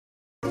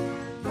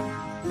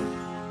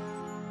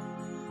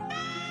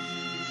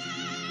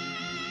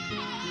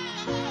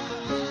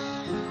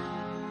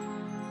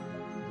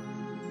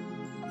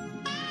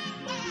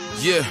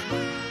Yeah,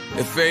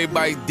 if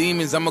everybody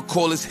demons, I'ma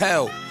call this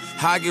hell.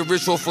 How I get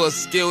rich off of a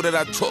skill that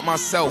I taught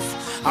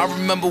myself. I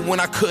remember when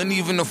I couldn't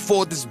even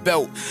afford this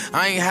belt.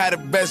 I ain't had the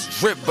best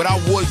drip, but I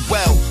wore it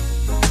well.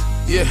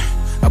 Yeah,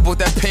 I brought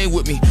that pain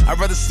with me. I'd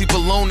rather sleep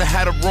alone than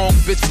have the wrong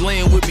bitch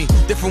laying with me.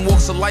 Different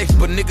walks of life,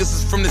 but niggas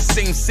is from the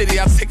same city.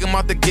 I take him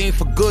out the game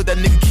for good, that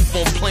nigga keep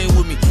on playing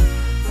with me.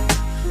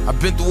 I've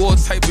been through all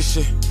type of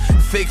shit.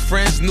 Fake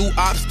friends, new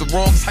ops, the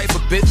wrong type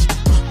of bitch.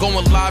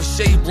 Going live,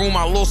 shade room,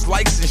 I lost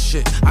likes and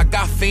shit. I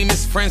got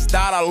famous friends,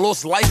 died, I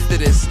lost life to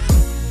this.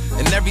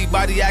 And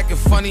everybody acting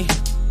funny.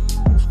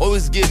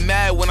 Always get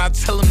mad when I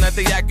tell them that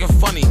they acting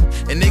funny.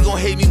 And they gon'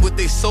 hate me with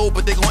they soul,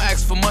 but they gon'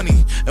 ask for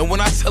money. And when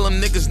I tell them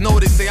niggas no,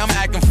 they say I'm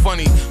acting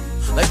funny.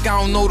 Like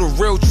I don't know the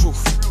real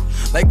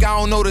truth. Like I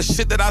don't know the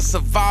shit that I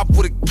survived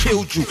would've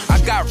killed you.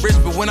 I got rich,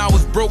 but when I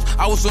was broke,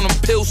 I was on them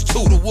pills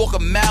too. To walk a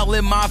mile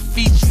in my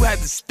feet, you had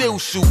to steal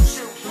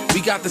shoes.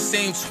 We got the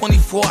same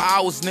 24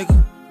 hours,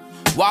 nigga.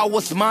 Why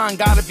what's mine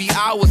gotta be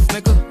ours,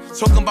 nigga?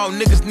 Talking about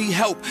niggas need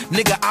help,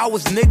 nigga, I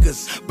was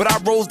niggas. But I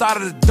rose out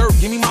of the dirt,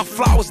 give me my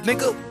flowers,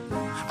 nigga.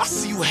 I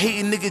see you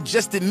hating, nigga,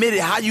 just admit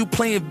it. How you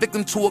playing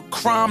victim to a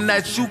crime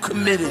that you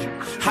committed?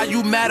 How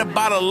you mad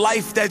about a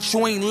life that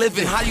you ain't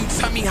living? How you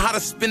tell me how to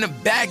spin a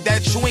bag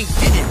that you ain't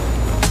getting?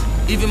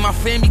 Even my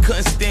family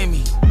couldn't stand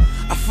me.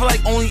 I feel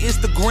like only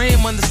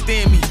Instagram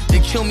understand me. They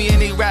kill me in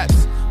they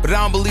raps, but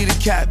I don't believe the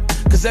cap.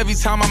 Cause every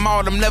time I'm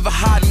out, I'm never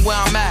hiding where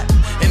I'm at.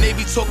 And they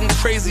be talking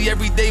crazy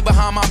every day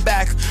behind my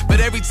back. But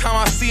every time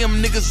I see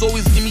them, niggas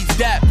always give me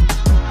dap.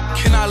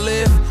 Can I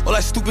live? All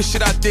that stupid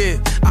shit I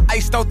did. I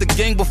iced out the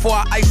gang before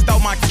I iced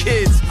out my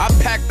kids. I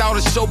packed out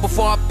a show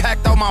before I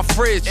packed out my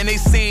fridge. And they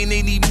saying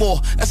they need more.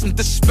 That's some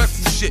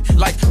disrespectful shit.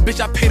 Like, bitch,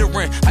 I pay the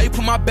rent. How you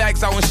put my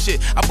bags out and shit?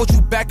 I put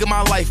you back in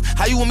my life.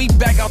 How you want me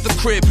back out the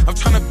crib? I'm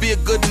trying to be a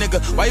good nigga.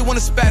 Why you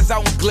wanna spaz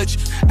out and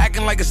glitch?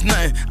 Acting like it's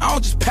nothing. I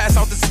don't just pass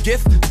out this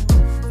gift.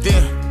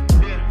 Damn,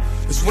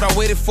 it's what I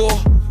waited for.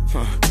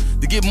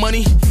 To get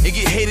money and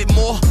get hated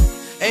more.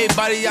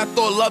 Everybody I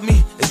thought loved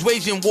me is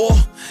waging war.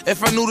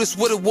 If I knew this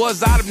what it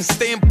was, I'd have been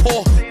staying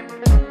poor.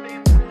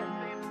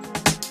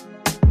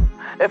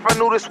 If I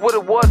knew this what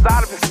it was,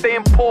 I'd have been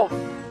staying poor.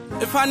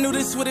 If I knew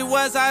this what it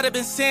was, I'd have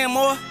been saying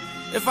more.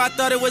 If I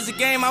thought it was a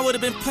game, I would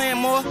have been playing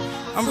more.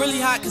 I'm really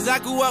hot cause I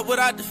grew up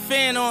without the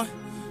fan on.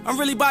 I'm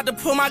really about to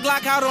pull my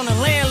Glock out on the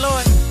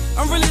landlord.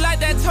 I'm really like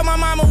that, tell my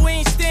mama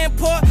we ain't staying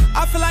poor.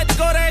 I feel like to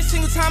go there every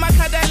single time I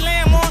cut that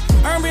lamb on.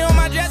 Earn me on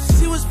my dresses,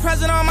 he was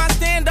present on my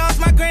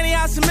standoffs. My granny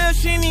house in Mill,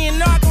 she didn't even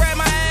know I could rap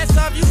my ass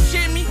off. You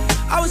shit me?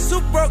 I was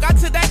super broke, I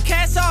took that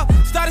cash off.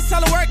 Started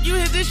selling work, you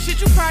hit this shit,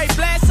 you probably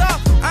blast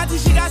off. Auntie,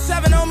 she got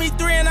 7 on me,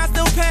 3 and I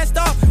still passed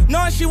off.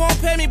 Knowing she won't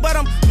pay me, but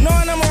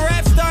knowing I'm a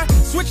rap star.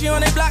 Switching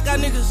on they block, got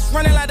niggas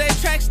running like they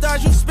track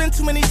stars. You spin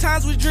too many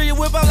times, we drill your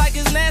whip up like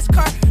it's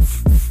NASCAR.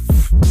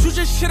 Shoot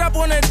your shit up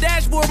on the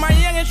dashboard. My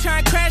youngin'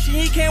 trying to crash and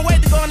he can't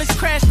wait to go on this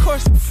crash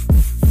course.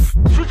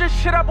 Shoot your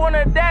shit up on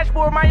the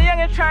dashboard. My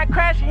youngin' trying to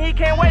crash and he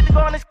can't wait to go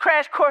on this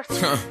crash course.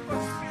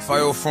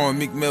 Fire from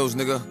Meek Mills,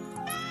 nigga.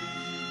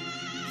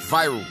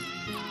 Viral.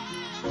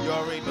 You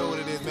already know what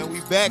it is, man. We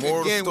back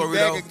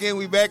again.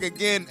 We back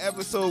again.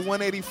 Episode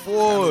 184.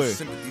 No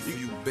sympathy for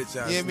you, bitch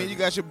ass. Yeah, man. You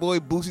got your boy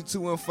Boosie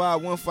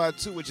 215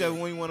 152, whichever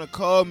one you want to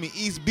call me.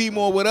 East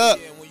B-More, what up?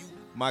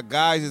 My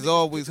guys is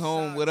always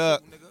home. What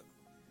up?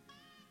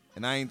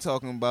 And I ain't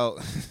talking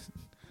about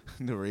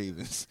the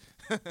Ravens.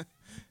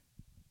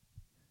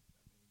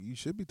 You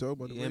should be talking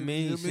about the Ravens.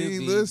 Man, you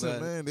know what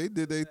listen, man, they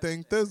did their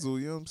thing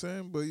thizzle, you know what I'm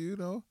saying? But, you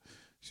know,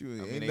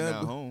 they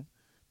not home.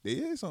 They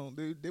is home.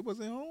 They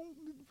wasn't home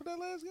for that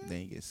last game? They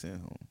ain't get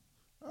sent home.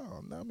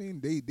 Oh, no, I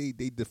mean,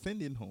 they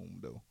defended home,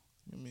 though.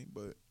 You know what I mean?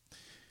 But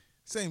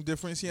same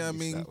difference, yeah, I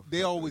mean,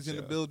 they always in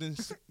the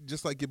buildings,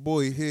 just like your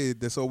boy here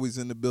that's always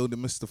in the building,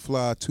 Mr.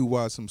 Fly, 2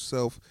 Wise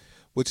himself.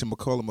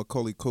 Whatchamacallit,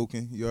 Macaulay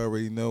Culkin, you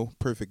already know.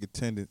 Perfect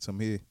attendance, I'm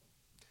here.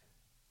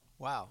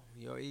 Wow.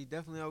 Yo, he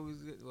definitely always,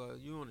 well,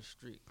 you on the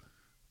street.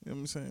 You know what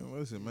I'm saying?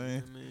 Listen, man. You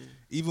know what I mean?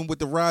 Even with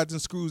the rods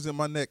and screws in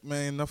my neck,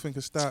 man, nothing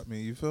can stop me.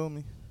 You feel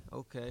me?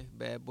 Okay.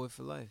 Bad boy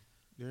for life.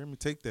 You hear me?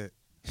 Take that.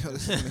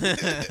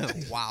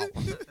 Wow.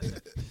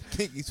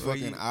 Think he's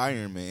fucking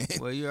Iron Man.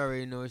 Well, you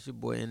already know it's your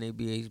boy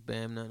NABH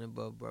Bam, nothing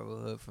but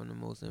brotherhood from the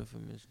most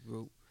infamous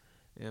group.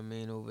 You know what I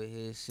mean? Over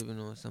here sipping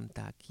on some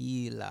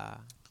tequila.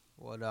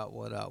 What up,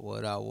 what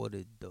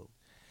it do?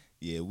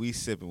 Yeah, we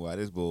sipping while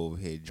this boy over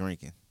here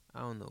drinking.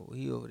 I don't know.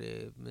 He over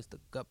there, Mr.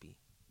 Guppy.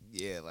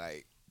 Yeah,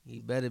 like. He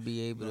better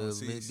be able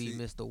to be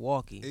Mr.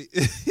 Walkie.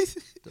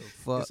 The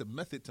fuck? It's a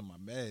method to my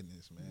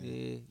madness, man.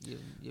 Yeah,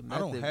 your method. I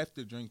don't have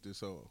to drink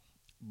this all.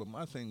 But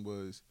my thing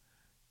was,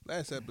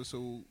 last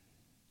episode,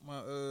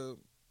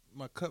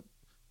 my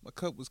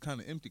cup was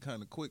kind of empty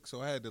kind of quick,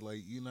 so I had to,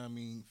 like, you know what I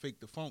mean,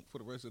 fake the funk for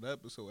the rest of the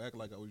episode, act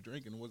like I was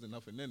drinking. There wasn't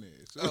nothing in there.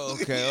 So,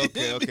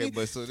 Okay.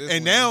 But so this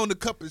and now the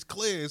cup is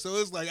clear, so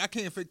it's like I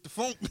can't fake the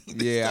funk.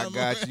 Yeah, I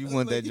got you. You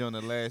want that joint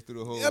to last through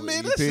the whole I mean,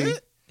 EP? that's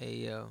it. Hey,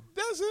 yo.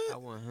 That's it. I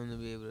want him to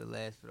be able to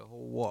last for the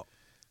whole walk.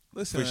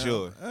 Listen, for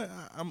sure.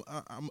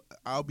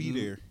 I'll be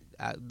there.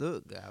 I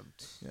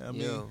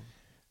mean,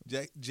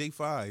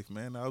 J5,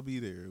 man. I'll be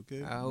there.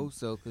 Okay. I hope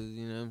so, cause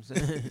you know what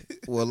I'm saying.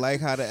 Well, like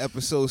how the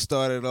episode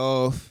started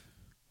off,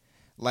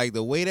 like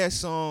the way that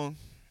song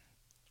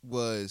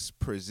was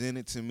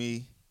presented to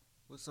me.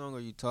 What song are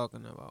you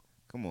talking about?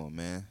 Come on,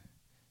 man.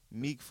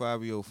 Meek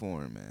Fivio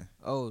Foreign, man.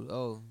 Oh. You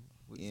know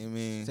what I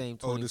mean? Same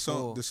Oh,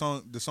 24.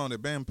 the song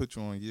that Bam put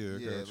you on. Yeah,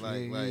 Yeah, got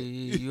you.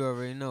 like- you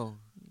already know.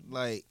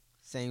 Like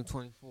Same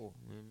 24.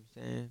 You know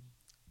what I'm saying?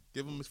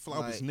 Give him his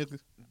flowers, Like- nigga.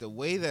 the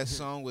way that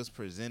song was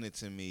presented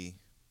to me,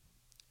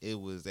 it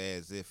was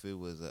as if it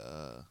was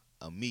a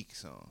Meek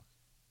song.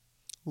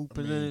 Who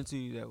presented it to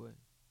you that way?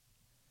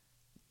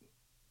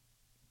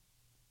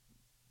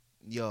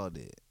 Y'all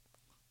did.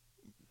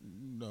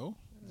 No,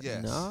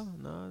 Yes.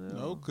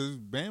 no, because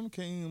Bam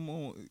came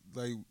on,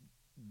 like,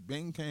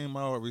 Bam came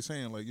out already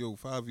saying, like, yo,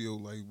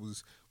 Fivio, like,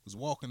 was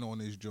walking on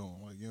this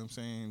joint. Like, you know what I'm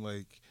saying?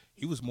 Like,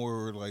 he was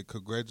more, like,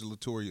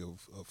 congratulatory of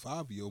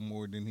Fivio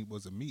more than he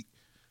was a Meek.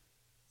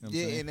 You know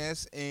what I'm saying? And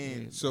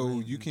that's So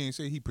you can't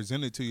say he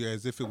presented to you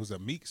as if it was a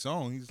Meek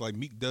song. He's like,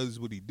 Meek does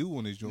what he do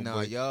on his joint. no,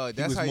 but y'all. he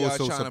That's was how more y'all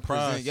so trying to present.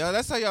 surprised. Y'all.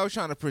 That's how y'all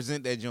trying to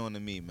present that joint to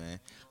me, man.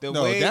 No,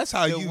 that's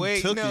how you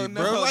took it,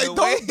 bro.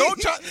 Like,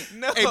 don't try.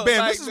 No, Hey, Bam,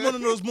 like, this is one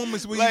of those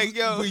moments where like,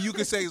 yo. where you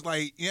can say, it's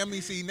like, you know what I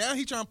mean? See, now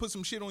he trying to put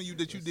some shit on you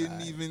that you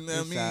didn't even, you know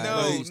what I mean?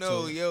 alright. No,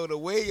 Like, yo, the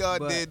way y'all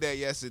But did that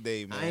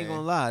yesterday, man. I ain't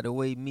gonna lie. The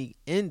way Meek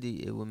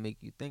ended, it would make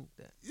you think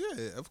that.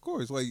 yeah, of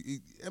course. Like,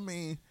 I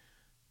mean,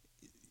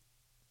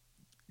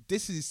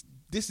 this is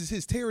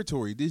his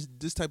territory.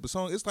 This type of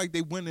song. It's like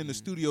they went in the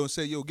studio and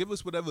said, yo, give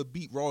us whatever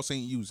beat Ross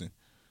ain't using.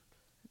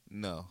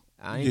 No.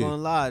 I ain't Yeah. gonna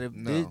lie.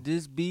 No.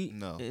 This beat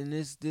No. and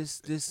this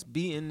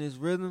beat and this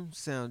rhythm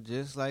sound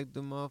just like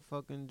the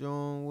motherfucking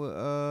joint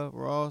with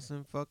Ross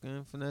and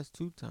fucking Finesse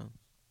 2 Times.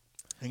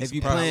 Ain't If you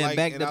surprised. playing like-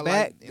 back and to I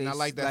back, like- and I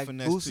like that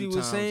Finesse Boosie 2 was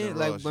Times saying, and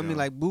like Ross, I mean, yo.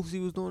 like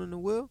Boosie was doing in the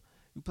wheel.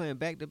 You playing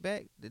back to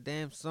back, the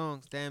damn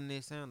songs damn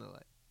near sounded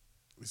like.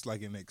 It's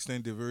like an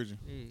extended version.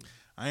 Yeah.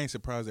 I ain't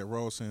surprised that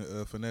Ross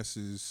and Finesse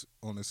is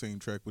on the same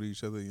track with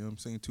each other. You know what I'm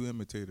saying? Two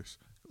imitators.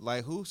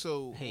 Like who?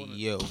 So Hey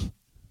yo,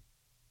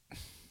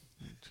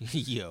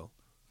 yo,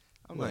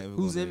 I'm not even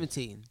who's gonna-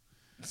 imitating?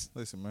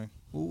 Listen, man.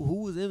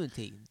 Who was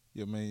imitating?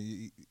 Yo,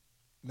 man.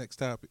 Next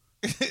topic.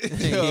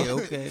 Yeah,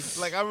 okay.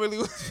 Like I really,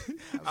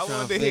 I trying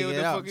wanted to to hear figure what it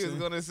the out, fuck he was son.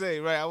 gonna say.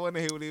 Right, I want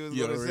to hear what he was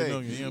You gonna already say. know,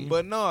 you hear me?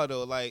 But no,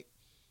 though, like,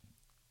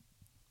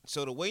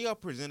 so the way y'all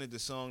presented the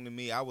song to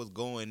me, I was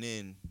going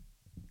in.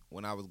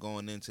 When I was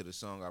going into the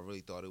song, I really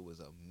thought it was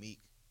a Meek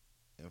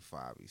and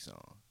Fivio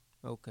song.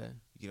 Okay.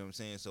 You know what I'm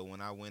saying? So when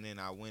I went in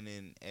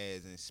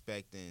as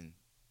inspecting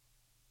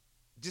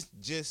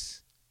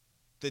just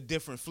the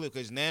different flip.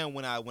 Because now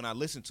when I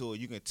listen to it,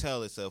 you can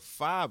tell it's a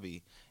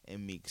Fivio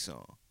and Meek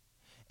song.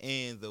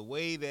 And the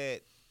way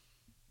that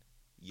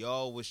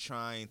y'all was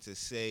trying to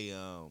say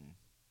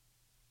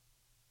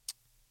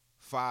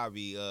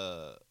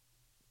Fivio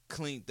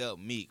cleaned up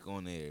Meek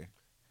on there.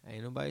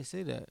 Ain't nobody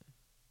say that.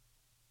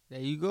 There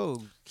you go.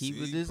 Keep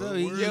See, it this put up.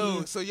 words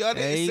Yo, so y'all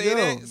There didn't you say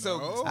go. that? So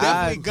No.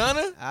 definitely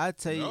Gunna? I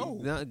tell you,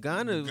 No. Gunna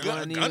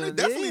Gunna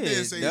definitely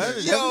didn't say that.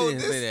 Yo, Definitely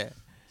didn't say that.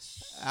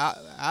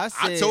 I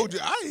said, I told you.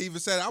 I even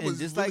said I and was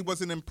just really like-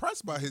 wasn't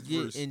impressed by his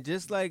yeah, verse. and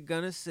just like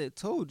Gunna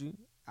told you,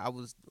 I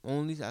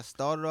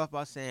started off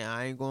by saying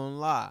I ain't gonna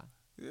lie.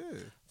 Yeah,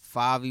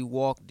 Fivio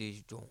walked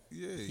this joint.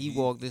 yeah. He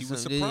walked this. He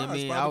was you know what I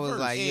surprised mean, by I the was verse.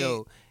 like,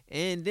 yo,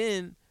 and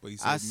then But he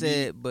I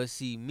said, but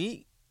see,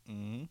 Meek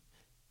Mm-hmm.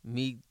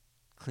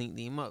 cleaned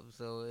him up.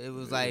 So it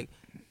was like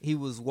he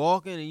was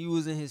walking and you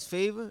was in his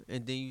favor,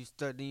 and then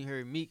you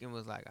heard Meek and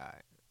was like, all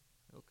right,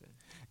 okay.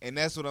 And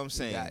that's what I'm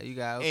saying. You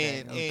got okay.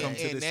 And- okay. Come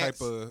to and this that's-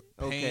 type of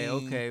pain,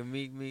 Okay,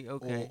 Meek,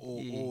 okay.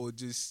 or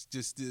just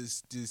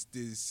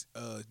this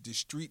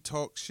street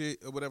talk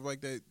shit or whatever like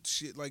that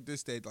shit like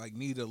this that like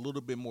need a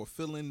little bit more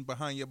filling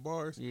behind your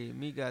bars. Yeah,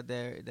 Meek got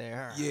that.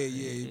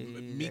 Yeah.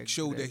 Meek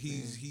showed that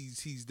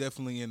he's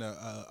definitely in a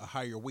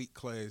higher weight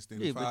class than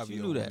Yeah, Fivio. but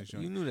you knew on that. this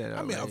joint. You knew that.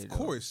 I mean, already, of though.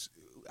 course.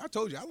 I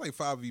told you I like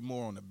Fivio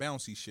more on the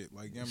bouncy shit.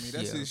 Like, I mean,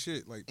 that's Yeah. his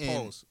shit. Like,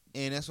 And- pause.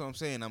 And that's what I'm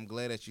saying. I'm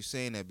glad that you're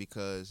saying that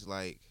because,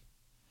 like,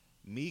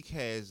 Meek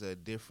has a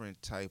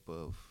different type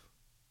of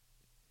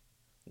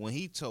when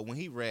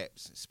he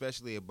raps,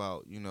 especially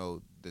about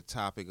the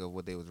topic of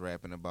what they was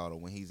rapping about, or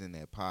when he's in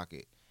that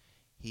pocket,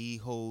 he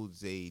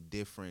holds a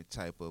different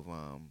type of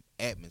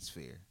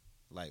atmosphere.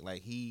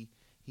 Like he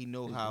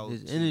know how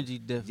his to- energy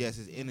different. Yes,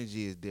 his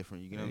energy is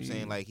different. You know what I'm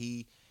saying? Like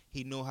he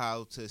know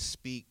how to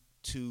speak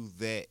to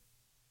that.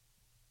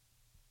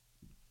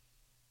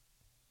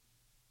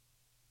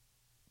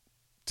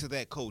 To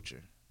that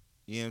culture,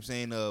 you know what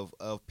I'm saying,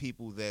 of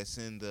people that's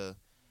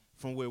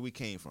from where we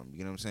came from, you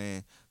know what I'm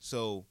saying.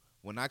 So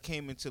when I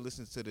came in to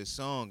listen to this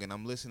song and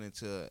I'm listening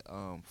to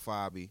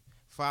Fivio,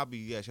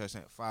 yes, y'all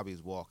saying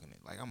Fivio's walking it.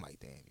 Like I'm like,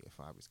 damn, yeah,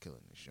 Fivio's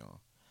killing this song.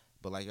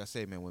 But like I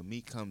said, man, when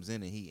Meek comes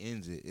in and he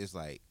ends it, it's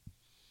like,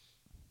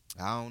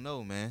 I don't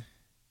know, man.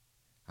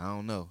 I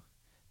don't know.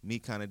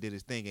 Meek kind of did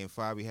his thing, and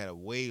Fivio had a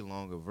way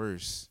longer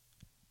verse,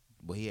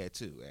 but he had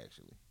two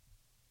actually.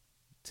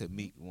 To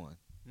Meek one.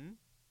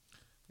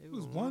 It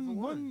was one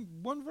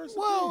verse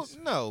Well, apiece.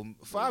 no,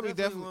 Fabi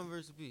definitely. one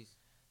verse apiece.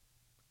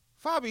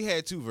 Fabi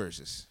had 2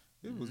 verses.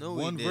 It was No,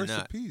 he one did verse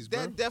not. apiece,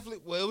 bro. That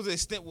definitely. Well,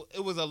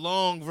 it was a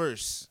long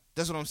verse.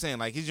 That's what I'm saying.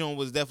 Like his joint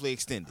was definitely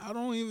extended. I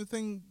don't even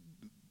think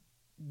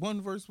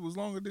one verse was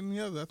longer than the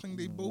other. I think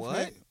they both What?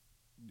 had.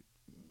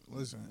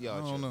 Listen, Y'all I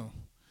don't tripping. know.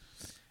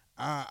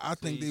 I So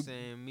think you they.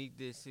 saying Meek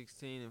did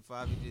 16 and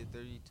Fabi did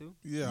 32?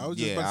 Yeah, I was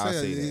just Yeah, about to I'll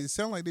say, say that. it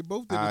sounded like they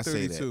both did I the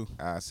say 32.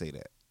 that. I say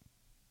that.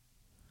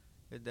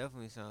 It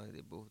definitely sounds like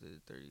they both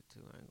did 32.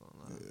 I ain't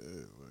gonna lie.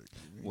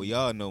 Yeah, Well,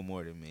 y'all know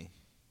more than me.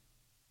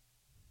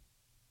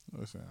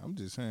 listen, I'm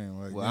just saying,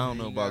 like, Well, I don't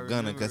know You about gotta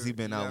Gunna because he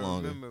remember- been you out gotta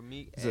longer. Remember,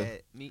 Meek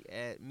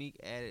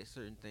So- added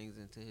certain things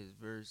into his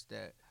verse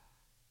that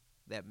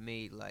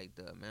made like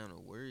the amount of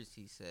words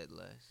he said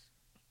less.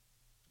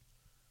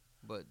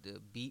 But the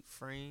beat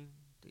frame,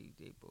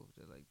 they both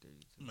did like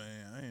 32.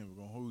 man, I ain't even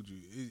gonna hold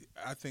you.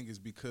 I think it's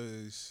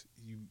because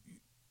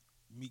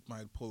Meek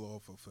might pull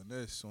off a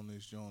finesse on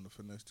this joint. The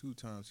finesse 2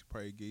 times. He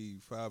probably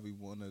gave Fabi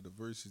one of the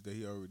verses that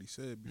he already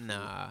said before.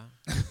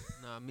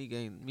 Nah, Meek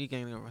ain't a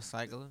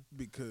recycler.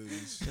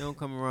 Because He don't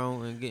come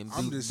around and getting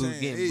I'm blue, just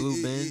saying, getting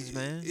blue bins,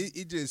 man.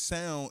 It just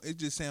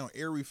sound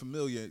airy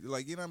familiar.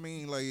 Like, you know what I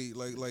mean?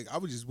 Like I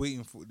was just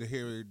waiting to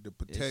hear the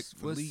protect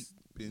Philippe.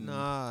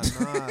 Nah. You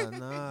know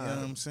what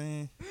I'm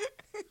saying?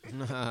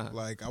 Nah.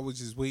 Like I was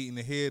just waiting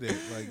to hear that.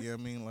 Like, you know what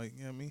I mean? Like,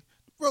 you know what I mean?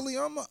 Really, you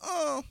know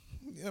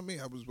what I mean?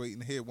 I was waiting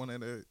to hear one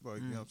of that. Like,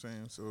 you know what I'm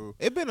saying? So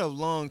It been a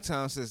long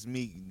time since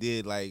Meek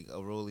did like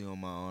a rolling on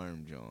my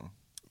arm, John.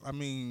 I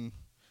mean,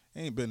 it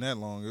ain't been that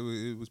long.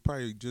 It was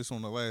probably just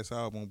on the last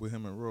album with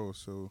him and Ross.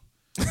 So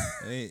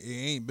it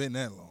ain't been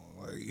that long.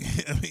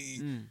 Like, I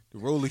mean, the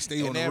rolling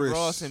stay on And the that wrist.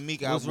 Ross and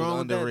Meek What's album wrong was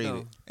with that, underrated.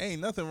 though?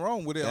 Ain't nothing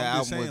wrong with it. That I'm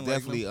just album saying, was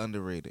definitely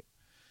underrated.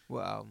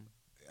 What album?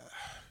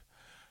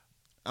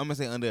 I'm gonna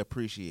say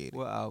underappreciated.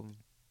 What album?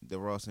 The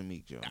Ross and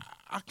Meek joint.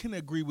 I can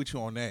agree with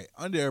you on that.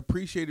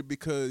 Underappreciated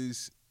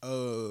because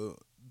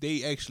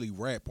they actually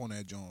rap on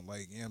that joint.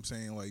 Like, you know what I'm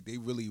saying? Like, they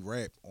really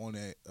rap on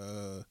that.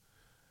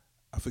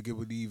 I forget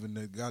what even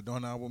the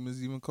goddamn album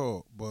is even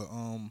called.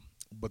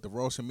 But the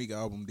Ross and Meek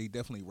album, they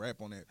definitely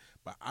rap on that.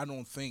 But I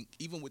don't think,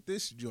 even with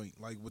this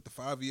joint, like with the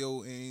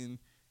Fivio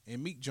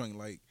and Meek joint,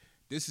 like,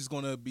 this is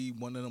gonna be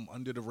one of them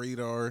under the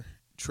radar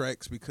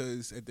tracks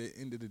because at the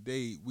end of the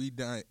day, we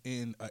not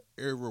in an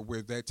era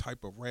where that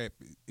type of rap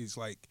is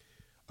like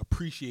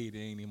appreciated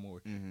anymore.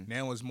 Mm-hmm.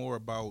 Now it's more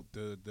about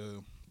the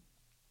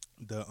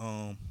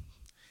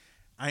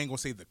I ain't gonna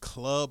say the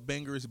club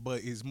bangers,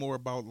 but it's more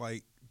about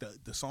like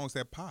the songs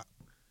that pop.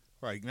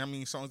 Like, you know what I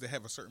mean, songs that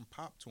have a certain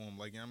pop to them.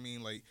 Like, you know what I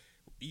mean, like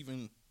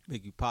even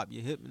Make you pop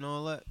your hip and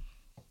all that?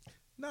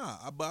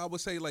 but I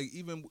would say like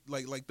even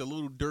like the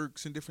little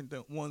Dirks and different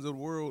ones of the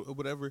world or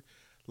whatever.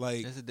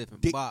 Like, That's a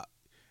different they- bop.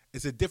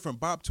 it's a different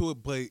bop to it,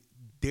 but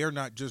they're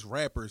not just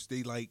rappers.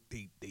 They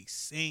they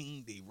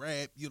sing, they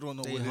rap. You don't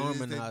know They what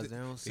harmonize. it is. They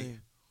don't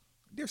sing.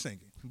 They're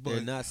singing, but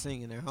They're not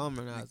singing. They're they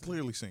harmonizing.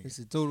 clearly singing. It's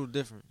a total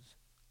difference.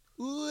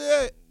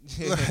 Like,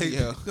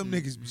 Yo. them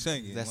niggas be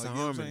singing. That's like, a you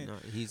know what I'm harmony. saying?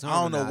 No, he's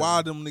I don't know why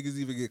harmonizing. them niggas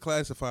even get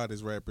classified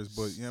as rappers,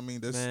 but you know what I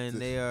mean. That's Man,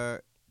 they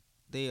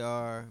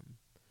are.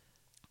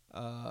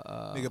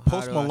 nigga. How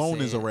Post do I Malone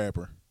say is a it?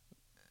 rapper,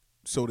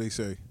 so they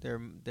say.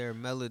 They're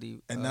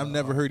melody. And I've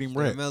never heard him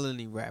they're rap.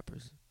 melody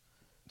rappers,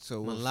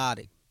 So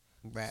melodic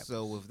rap.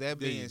 So with that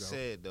There you being go.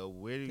 said, though,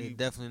 where do They're you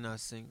definitely not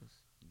singers.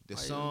 the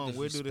Why you song?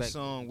 Where do the disrespect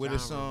song? the Where the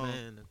genre, song?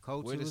 Man, the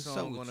culture, Where the what's up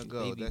song with gonna you,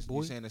 go? baby That's boy?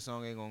 you saying the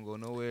song ain't gonna go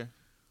nowhere.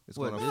 It's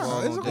What, gonna this- fall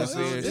it's on gonna- deaf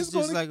it's- ears. It's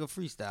gonna- just like a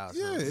freestyle.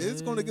 Yeah, song,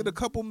 it's gonna man. get a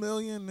couple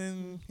million,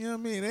 and you know what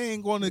I mean. They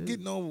ain't gonna get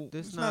no.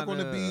 this It's not not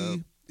gonna a-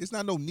 be. It's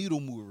not no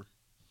needle mover.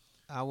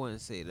 I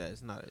wouldn't say that.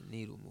 It's not a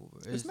needle mover.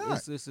 It's not.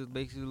 It's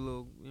basically a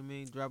little. I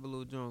mean, drop a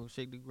little joint,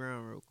 shake the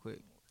ground real quick.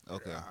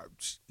 Okay.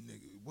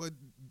 Nigga, what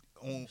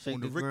on Shake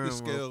the the Richter ground real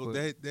scale?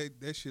 quick.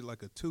 That shit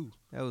like a 2.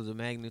 That was a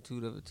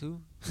magnitude of a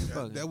 2. You're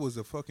bugging. That was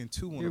a fucking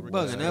 2 on the You're Richter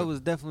bugging. scale. That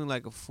was definitely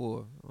like a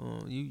 4.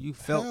 You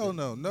felt Hell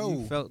it. no.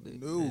 You felt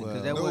it. No.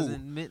 Because that No.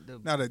 wasn't meant to.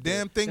 Now the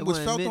damn thing that was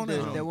wasn't felt meant on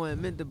to- that. That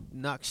wasn't meant to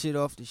knock shit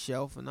off the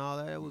shelf and all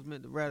that. That was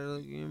meant to rattle.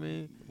 You know what I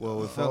mean? Well,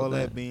 with felt all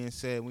that that. being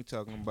said, we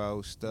talking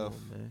about stuff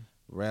Come on, man.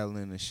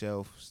 rattling the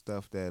shelf,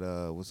 stuff that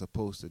was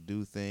supposed to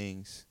do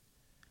things,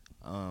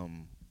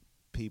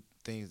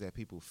 things that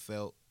people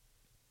felt.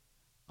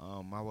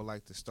 I would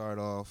like to start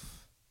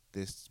off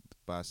this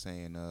by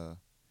saying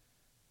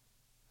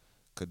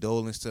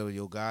condolence to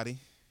Yo Gotti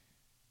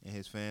and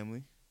his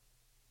family.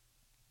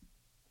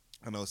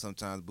 I know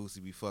sometimes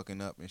Boosie be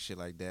fucking up and shit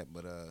like that,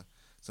 but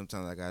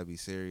sometimes I gotta be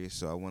serious.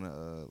 So I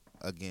wanna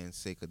again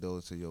say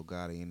condolence to Yo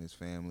Gotti and his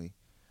family.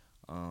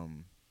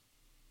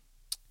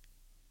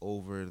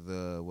 Over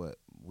the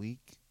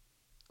week?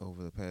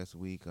 Over the past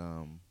week,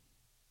 or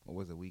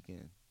was it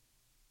weekend?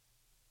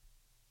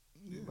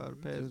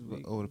 About the past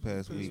week. Over the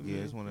past week,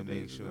 yeah. Just want to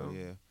make sure,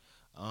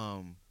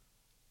 yeah.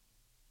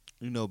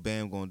 You know,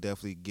 Bam gonna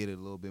definitely get it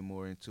a little bit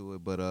more into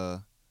it, but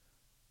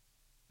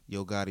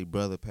Yo Gotti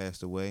brother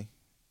passed away.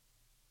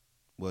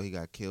 Well, he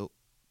got killed.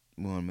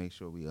 We want to make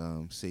sure we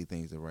say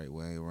things the right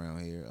way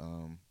around here.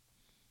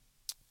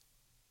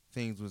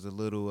 things was a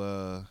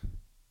little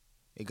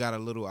it got a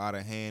little out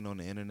of hand on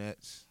the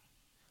internets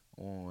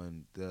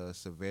on the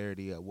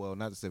severity of, well,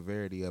 not the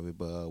severity of it,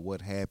 but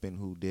what happened,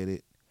 who did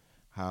it,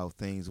 how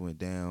things went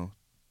down.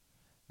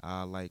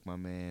 I like my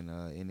man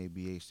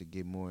NABH to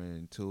get more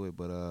into it,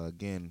 but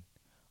again,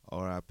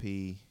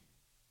 R.I.P.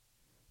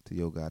 to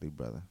Yo Gotti,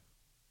 brother.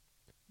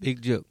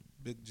 Big Jook.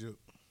 Big Jook.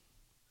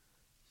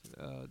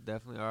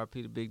 Definitely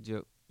RP to Big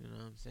Jook. You know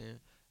what I'm saying?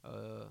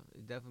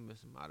 It definitely been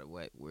some out of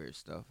whack weird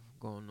stuff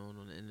going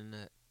on the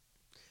internet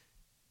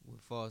with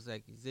false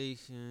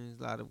accusations,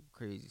 a lot of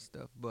crazy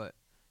stuff. But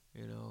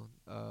you know,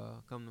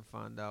 come to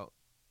find out,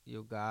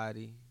 Yo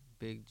Gotti,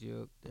 Big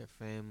Jook, their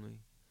family,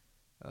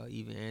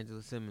 even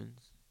Angela Simmons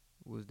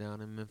was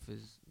down in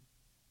Memphis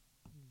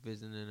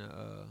visiting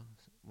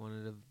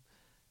one of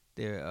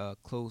their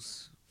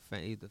close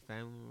either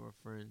family or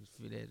friends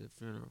for their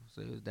funeral.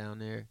 So he was down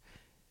there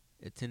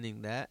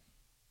attending that,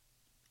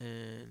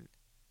 and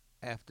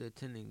after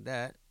attending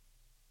that,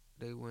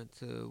 they went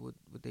to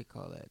what they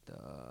call that,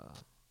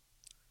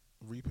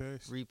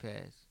 Repass.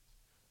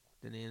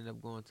 Then they ended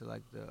up going to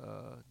like the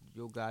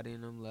Yo Gotti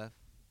and them left.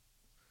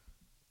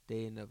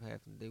 They ended up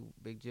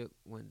Big Jook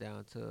went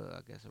down to,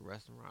 I guess, a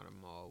restaurant or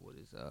mall with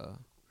his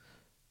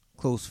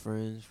close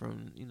friends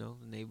from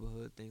the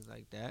neighborhood, things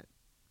like that.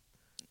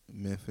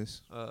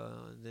 Memphis.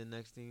 Then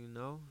next thing you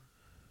know,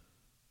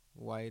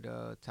 white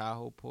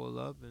Tahoe pulled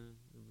up, and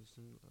it was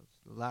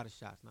a lot of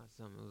shots, not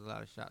some. It was a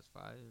lot of shots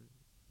fired,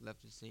 and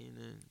left the scene,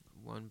 and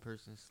one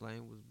person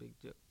slain was Big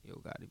Jook, Yo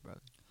Gotti,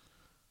 brother.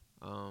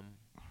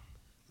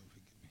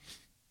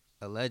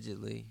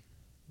 Allegedly,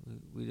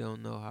 we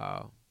don't know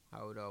how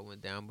it all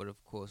went down, but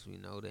of course we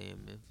know they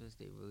in Memphis.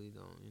 They really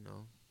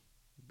don't,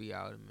 be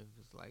out in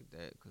Memphis like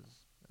that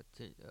because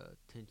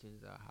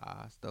tensions are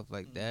high, stuff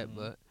like that.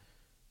 But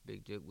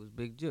Big Jook was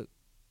Big Jook.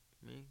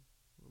 Man,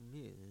 I'm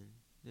here, and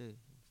yeah,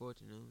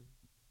 unfortunately,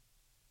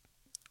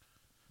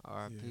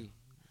 R.I.P. Yeah.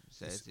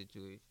 Sad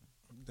situation.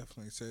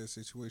 Definitely a sad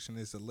situation.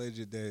 It's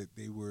alleged that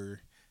they were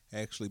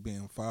actually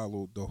being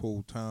followed the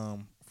whole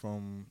time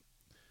from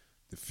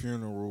the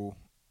funeral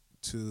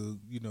to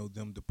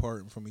them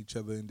departing from each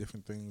other and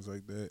different things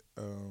like that.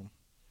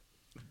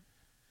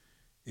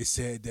 It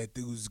said that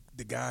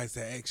the guys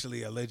that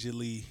actually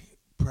allegedly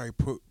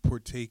probably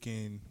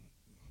partaking,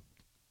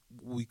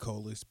 we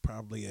call this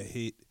probably a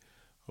hit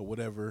or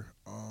whatever.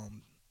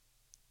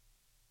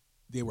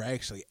 They were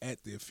actually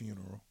at their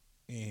funeral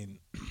and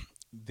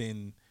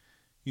then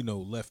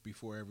left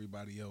before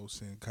everybody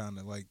else and kind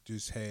of like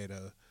just had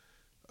a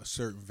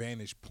certain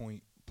vantage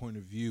point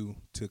of view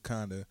to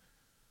kind of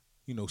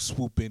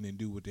swoop in and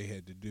do what they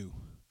had to do.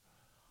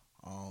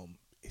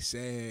 It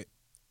said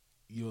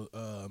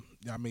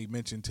I made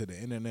mention to the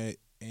internet,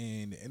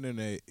 and the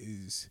internet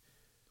is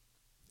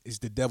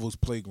the devil's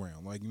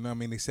playground. Like, what I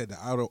mean? They said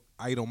the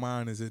idle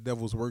mind is the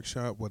devil's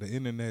workshop. Well, the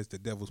internet is the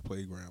devil's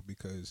playground,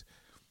 because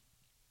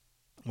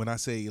when I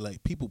say,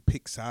 like, people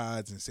pick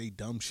sides and say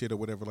dumb shit or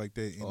whatever like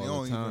that, and All they the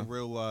don't time. even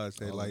realize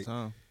that, All like, the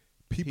time.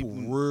 people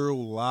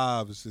real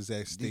lives is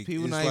at stake. These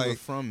people It's not like, even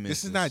from Memphis.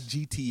 this is not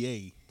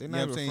GTA. They're You not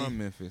know what I'm even saying? from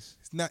Memphis.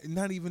 It's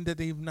not even that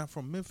they're not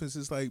from Memphis.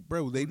 It's like,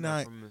 bro, they I'm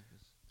not. from Memphis.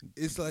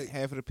 It's like,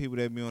 Half of the people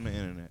that be on the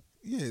internet.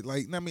 yeah,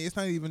 like, I mean, it's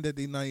not even that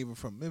they're not even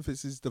from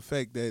Memphis. It's the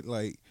fact that,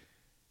 like,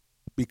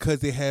 because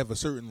they have a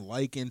certain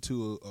liking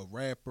to a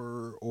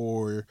rapper,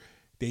 or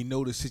they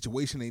know the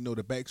situation, they know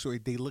the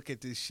backstory, they look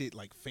at this shit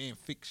like fan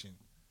fiction,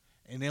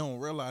 and they don't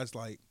realize,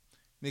 like,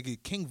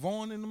 nigga, King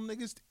Vaughn and them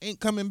niggas ain't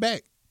coming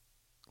back.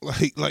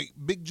 Like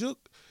Big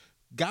Jook,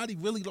 Gotti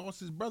really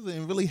lost his brother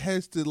and really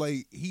has to,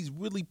 like, he's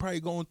really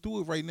probably going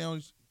through it right now,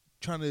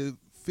 trying to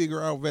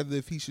figure out whether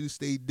if he should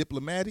stay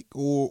diplomatic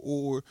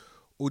or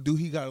do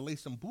he gotta lay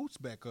some boots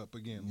back up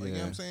again? Like, you know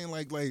what I'm saying?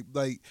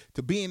 Like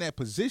to be in that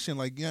position,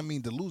 like, you know what I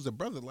mean, to lose a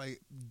brother,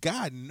 like,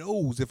 God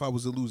knows if I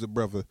was to lose a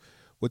brother,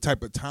 what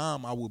type of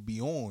time I would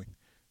be on.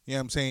 You know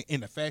what I'm saying?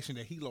 In the fashion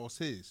that he lost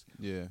his.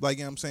 Yeah. Like,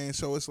 you know what I'm saying?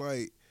 So it's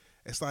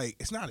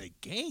not a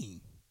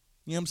game.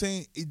 You know what I'm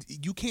saying?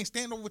 You can't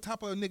stand over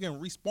top of a nigga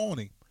and respawn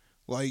him.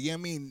 Like, you know what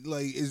I mean?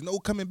 Like, there's no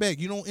coming back.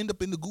 You don't end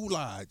up in the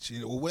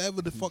gulag, or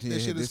whatever the fuck that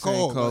shit is this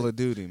called. Ain't Call like, of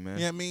Duty, man.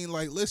 you know what I mean?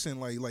 Like, listen,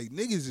 like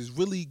niggas is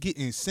really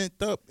getting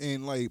sent up,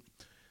 and like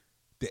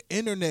the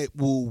internet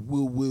will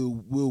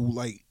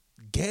like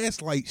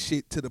gaslight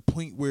shit to the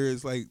point where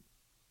it's like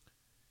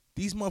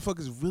these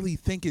motherfuckers really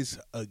think it's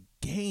a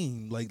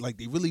game. Like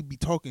they really be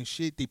talking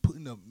shit. They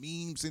putting up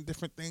memes and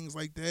different things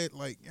like that.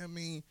 Like, you know what I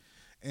mean?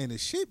 And the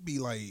shit be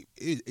like,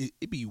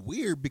 it be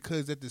weird,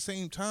 because at the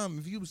same time,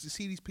 if you was to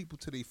see these people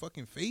to their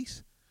fucking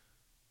face,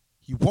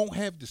 you won't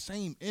have the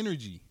same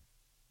energy.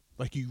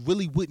 Like, you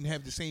really wouldn't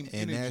have the same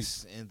energy.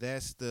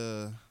 That's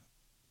the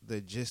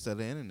gist of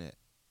the internet.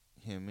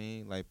 You know what I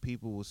mean? Like,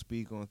 people will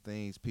speak on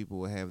things, people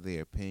will have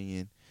their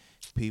opinion,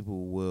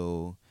 people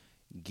will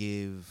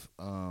give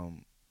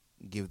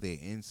their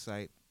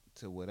insight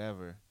to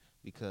whatever,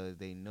 because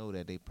they know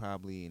that they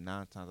probably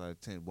 9 times out of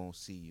 10 won't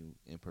see you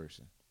in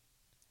person.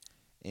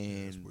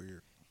 And that's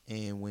weird.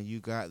 And when you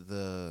got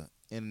the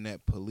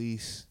internet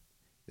police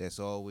that's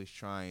always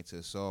trying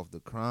to solve the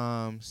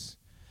crimes.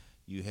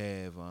 You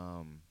have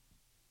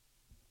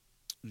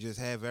you just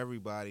have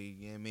everybody,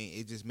 you know what I mean?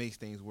 It just makes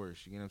things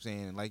worse, you know what I'm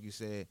saying? And like you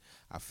said,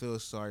 I feel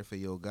sorry for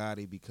Yo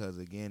Gotti because,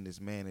 again,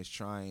 this man is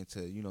trying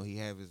to, he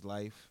have his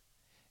life,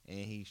 and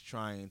he's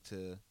trying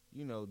to,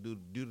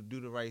 do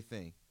the right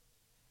thing,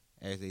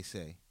 as they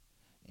say.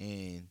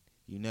 And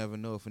you never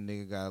know if a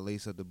nigga got to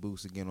lace up the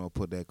boots again or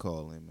put that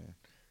call in, man.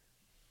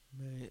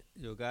 Man,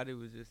 Yo Gotti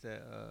was just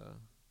at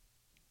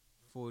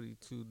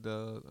 42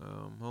 Doug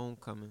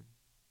homecoming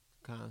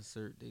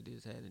concert they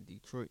just had in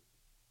Detroit.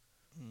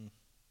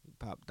 He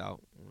popped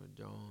out on a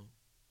John,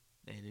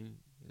 and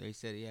they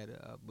said he had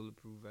a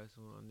bulletproof vest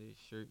on his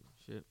shirt and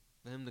shit.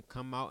 For him to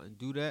come out and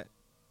do that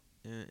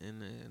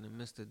in the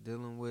midst of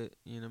dealing with,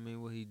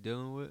 what he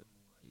dealing with,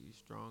 he's a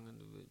strong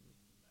individual.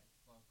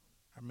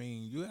 I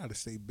mean, you got to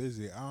stay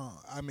busy.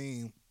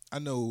 I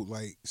know,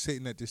 like,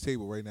 sitting at this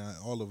table right now,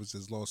 all of us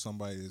has lost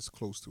somebody that's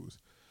close to us.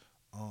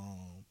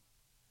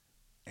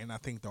 And I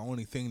think the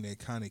only thing that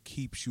kind of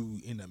keeps you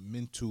in a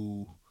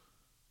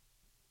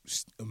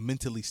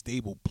mentally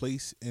stable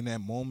place in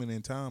that moment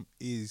in time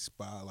is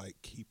by, like,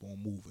 keep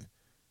on moving,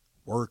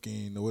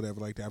 working or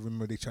whatever like that. I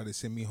remember they tried to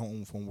send me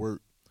home from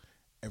work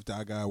after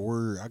I got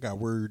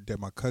word that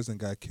my cousin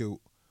got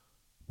killed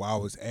while I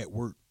was at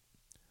work.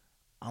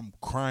 I'm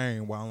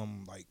crying while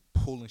I'm, like,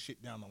 pulling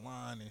shit down the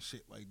line and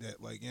shit like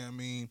that. Like, you know what I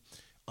mean?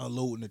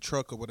 Unloading the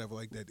truck or whatever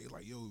like that. They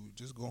like, yo,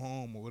 just go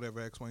home or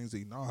whatever, X, Y, and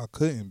Z. No, I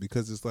couldn't,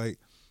 because it's like,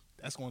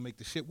 that's going to make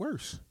the shit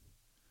worse.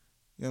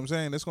 You know what I'm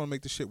saying? That's going to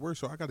make the shit worse.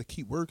 So I got to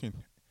keep working.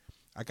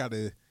 I got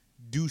to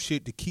do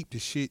shit to keep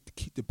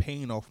the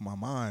pain off my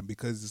mind,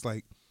 because it's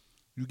like,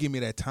 you give me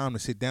that time to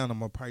sit down, I'm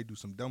going to probably do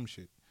some dumb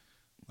shit.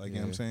 Like, you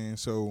know what I'm saying?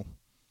 So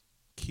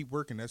keep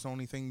working. That's the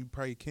only thing you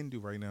probably can do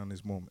right now in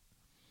this moment.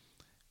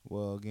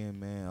 Well, again,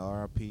 man,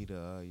 R.I.P.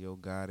 to Yo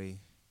Gotti,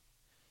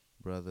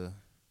 brother,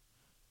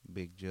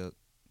 Big Jook,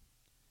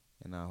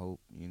 and I hope,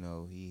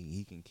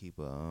 he can keep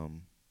a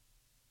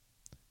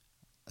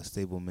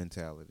stable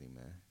mentality,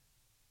 man,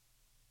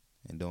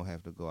 and don't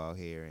have to go out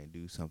here and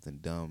do something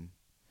dumb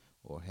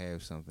or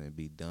have something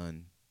be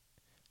done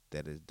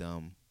that is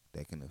dumb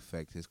that can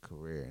affect his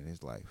career and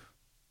his life.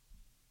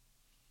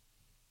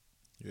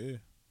 Yeah.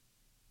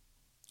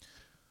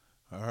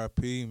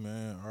 R.I.P.,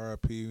 man.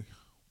 R.I.P.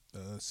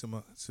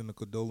 Send the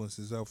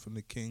condolences out from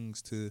the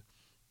Kings to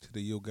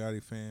the Yo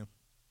Gotti fam.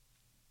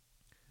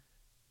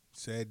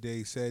 Sad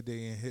day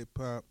in hip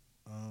hop.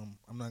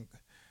 I'm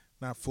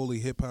not fully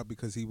hip hop,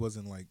 because he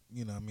wasn't, like,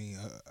 an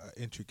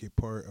intricate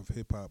part of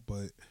hip hop,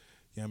 but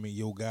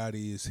Yo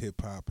Gotti is hip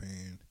hop,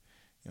 and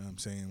what I'm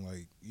saying,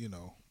 like,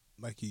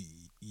 like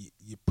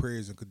your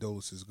prayers and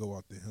condolences go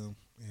out to him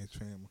and his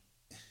family.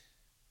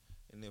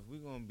 And if we're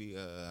gonna be,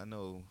 I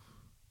know,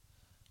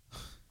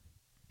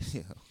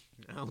 yeah.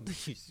 I don't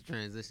think you should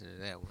transition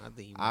to that one. I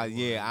think I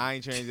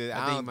ain't transitioning.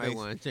 I think you might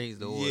want to change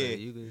the order.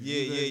 You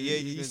see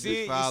it? You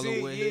see where I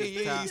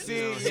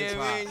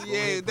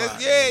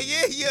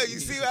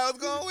was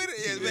going with it?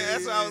 Yeah, man,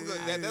 that's where I was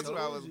going. That's where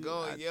I was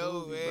going.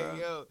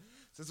 Yo.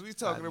 Since we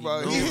talking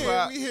about hip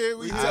hop,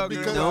 we talking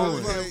about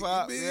hip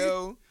hop,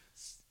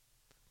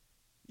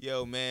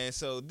 yo, man.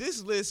 So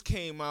this list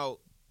came out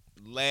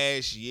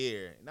last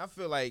year, and I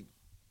feel like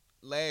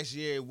last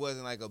year it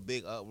wasn't like a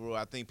big uproar.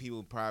 I think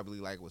people probably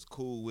like was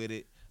cool with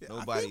it.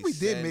 Nobody. I think we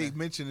did make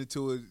mention it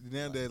to it.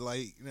 Now that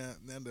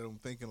I'm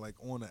thinking, like,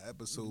 on the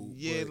episode.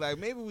 Yeah, like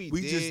maybe we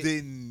just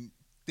didn't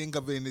think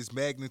of it in this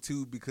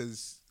magnitude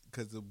because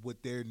of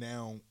what they're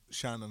now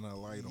shining a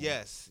light on.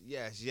 Yes.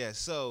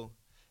 So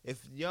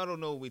if y'all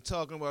don't know what we're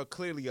talking about,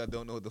 clearly y'all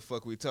don't know what the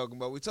fuck we're talking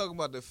about. We're talking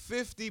about the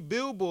 50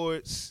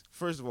 Billboard's.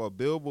 First of all,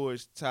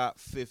 Billboard's top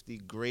 50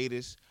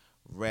 greatest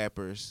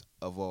rappers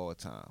of all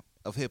time,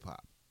 of hip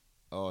hop.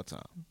 All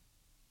time,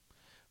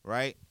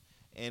 right?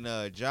 And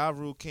Ja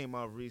Rule came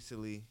out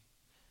recently,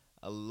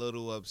 a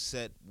little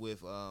upset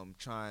with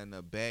trying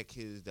to back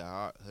his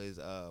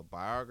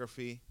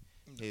biography,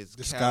 his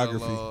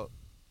catalog,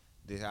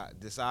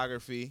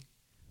 discography,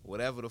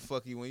 whatever the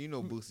fuck you want. You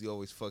know, Boosie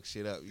always fuck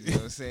shit up. You know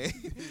what I'm saying?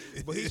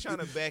 But he's trying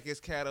to back his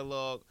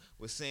catalog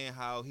with saying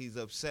how he's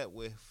upset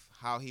with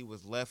how he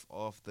was left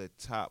off the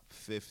top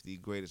 50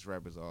 greatest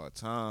rappers of all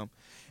time,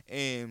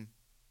 and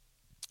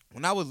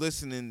when I was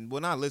listening,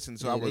 I was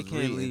reading. They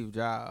can't leave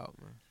Ja out,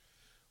 man.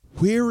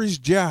 Where is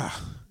Ja?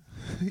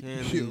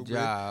 Can't leave Ja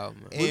out,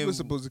 man. We're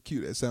supposed to cue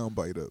that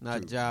soundbite up.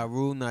 Not Ja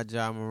Rule, not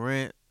Ja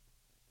Morant,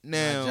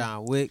 now, not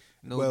John Wick.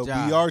 No well,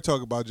 Ja. we are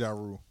talking about Ja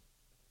Rule.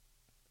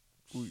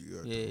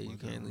 You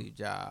can't leave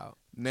Ja out.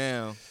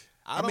 Now,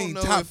 I mean,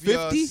 don't know top if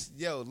y'all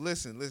 50? Yo,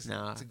 listen.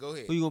 Nah. To go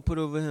ahead. Who you gonna put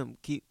over him?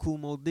 Keep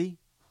Kumo D?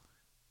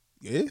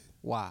 Yeah.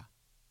 Why?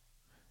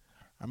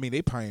 I mean,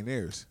 they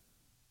pioneers.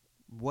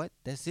 What?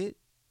 That's it?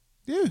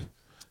 Yeah.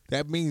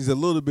 That means a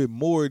little bit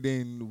more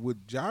than what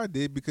Ja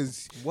did,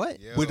 because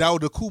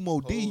without a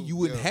Kumo D, you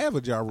wouldn't have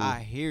a Ja Rule.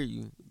 I hear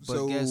you.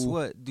 But guess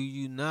what? Do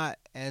you not,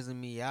 as a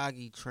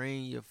Miyagi,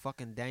 train your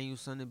fucking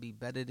Danielson to be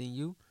better than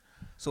you?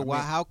 So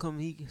how can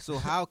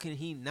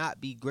he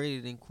not be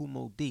greater than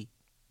Kumo D?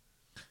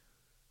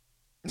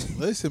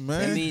 Listen, man.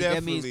 That means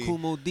Definitely.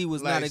 Kumo D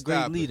was Like, not a great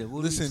stop it. leader.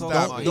 What Listen, are you talking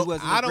stop about? it. He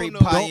wasn't I a don't great know.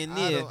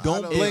 pioneer.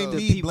 Don't If blame the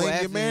me, people blame your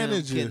after him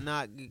manager.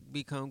 Cannot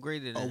become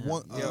greater than him.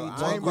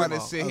 I ain't about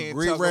to sit here A and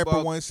great talk rapper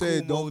about once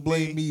said, Kumo "Don't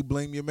blame D. me,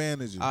 blame your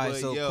manager." All right,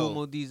 But, so yo.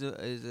 Kumo D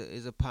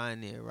is a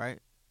pioneer, right?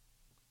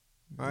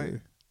 Right. Yeah.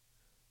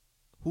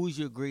 Who's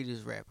your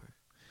greatest rapper?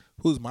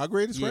 Who's my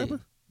greatest Yeah.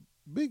 rapper?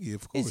 Biggie,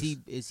 of course.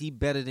 Is he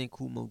better than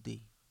Kumo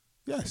D?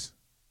 Yes.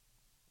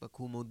 But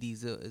Kumo D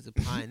is a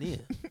pioneer.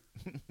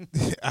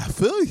 I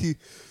feel you.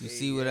 You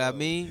see what I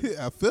mean?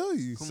 I feel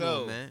you. Come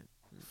So, on, man.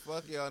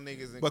 Fuck y'all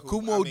niggas. But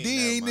Kumo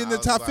D ain't in the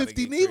top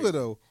 50 neither,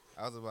 though.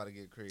 I was about to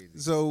get crazy.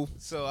 So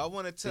I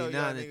want to tell They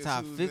y'all not in the niggas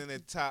top who's 50? in the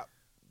top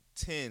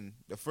 10.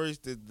 The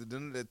first,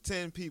 the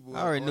 10 people.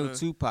 I already on knew the-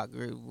 Tupac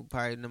was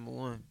probably number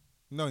one.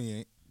 no, he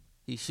ain't.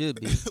 He should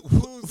be.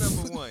 Who's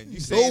number one? You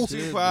saying No,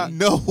 Tupac?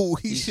 No,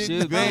 he He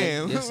shouldn't. should be.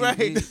 Bam, Yes, he right.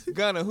 is.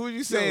 Gunna, who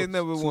you saying is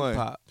number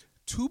one?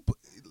 Tupac.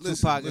 Listen,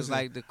 Tupac is listen.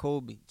 like the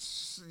Kobe.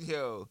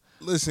 Yo,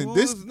 Listen,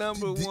 who's this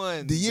number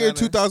one? The year Gunna?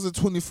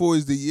 2024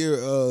 is the year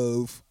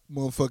of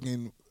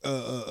motherfucking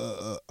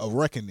a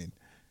reckoning,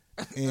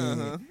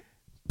 and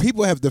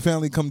people have to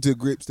finally come to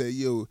grips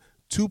that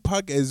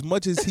Tupac, as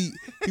much as he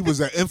was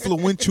an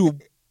influential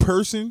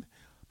person,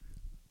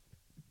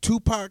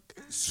 Tupac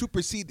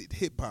superseded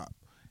hip hop.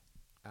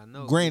 I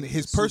know. Granted, He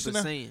his was a Super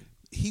personal- Saiyan.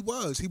 He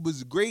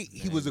was great.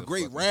 He Man, was a he's a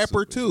great fucking rapper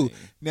Super too. Saiyan.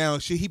 Now,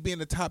 should he be in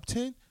the top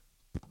 10?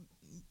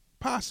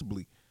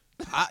 Possibly.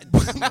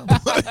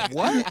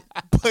 What?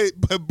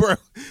 But bro,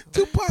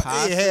 Tupac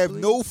ain't have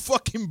Possibly. no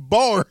fucking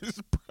bars,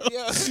 bro.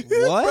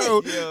 What?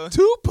 Bro, Yeah.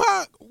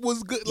 Tupac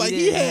was good. Like he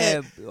didn't had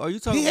have. Are you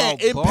talking he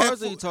had about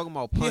bars or impactful- you talking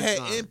about he had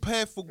punchlines?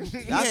 impactful. He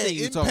I had think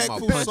you talking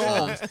about impactful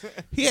songs.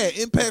 punchlines. He had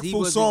He impactful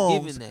wasn't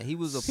songs. given that. He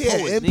was a He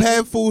had poet.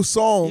 impactful He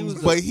songs,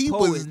 was but a he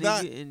poet, was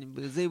not. nigga, and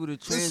was able to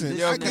Listen, transition.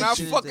 Yo, can I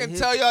into fucking hip-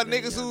 tell y'all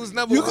Man, niggas y'all who's niggas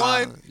number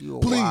wild. one? You a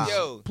Please, wild.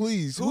 Yo,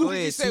 please. Who Who? did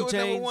you ahead, say 2 was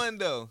number Chainz? one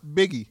though?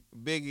 Biggie.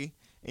 Biggie,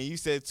 and you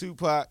said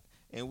Tupac,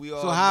 and we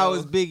all. So how know.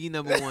 is Biggie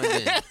number one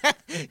then?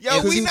 Yo,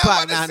 If we Tupac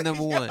not not say-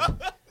 number one.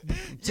 Yo,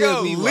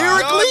 Tell me why.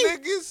 lyrically, y'all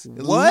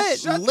niggas, What?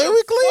 Shut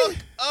Lyrically? the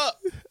fuck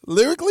up.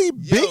 Lyrically, Yo,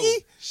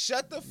 Biggie.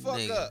 shut the fuck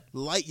Nigga. up.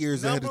 Light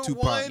years ahead Number of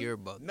Tupac. one, You're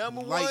bugging.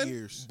 number Light one.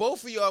 years.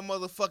 Both of y'all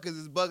motherfuckers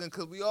is bugging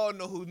because we all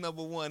know who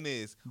number one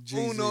is.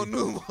 Jay-Z. Uno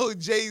Numo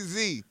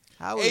Jay-Z.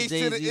 How H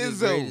is to the Jay-Z the Izzo.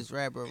 greatest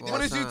rapper of all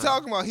What is you time?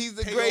 talking about? He's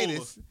the Payola.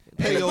 greatest.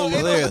 Payola.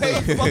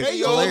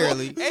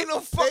 Clearly. Ain't no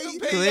fucking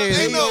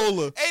Clearly.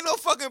 Payola. Ain't no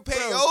fucking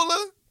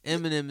Payola.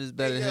 Eminem is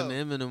better Hey, than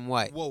him. Eminem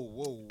white.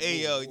 Whoa.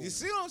 Hey, yo, you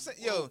see what I'm saying?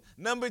 Yo,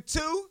 number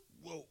two,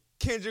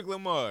 Kendrick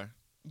Lamar.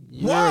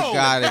 You Whoa.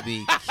 gotta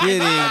be kidding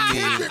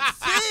me.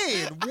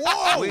 Fan.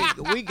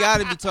 Whoa. We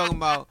gotta be talking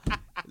about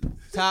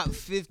top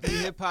 50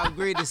 hip hop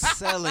greatest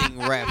selling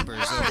rappers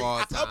of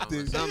all time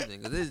or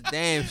something. Cause this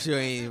damn sure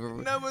ain't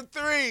even. Number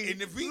three.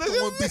 And if we Look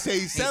going at to say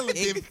he's selling,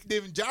 It-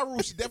 then Ja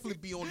Rule should definitely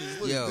be on this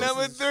list. Yo.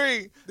 Number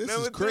three. this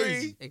Number is crazy.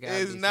 three It gotta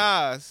is be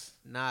Nas.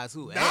 Nas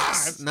who? Nas.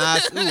 X?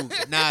 Nas who?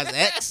 Nas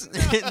X?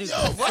 Get the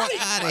fuck right.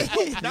 out of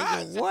here. Nas.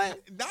 Nigga, what?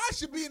 Nas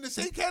should be in the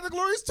same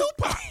category as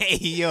Tupac. Hey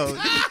yo.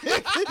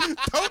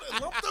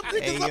 Don't lump them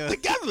niggas Hey, yo. up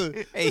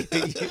together. Hey,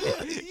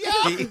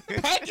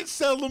 Package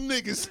sell them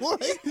niggas. Like, what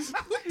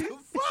the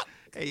fuck?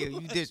 hey yo,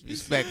 you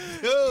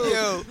disrespectful.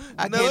 Yo,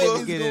 I can't number-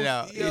 even get it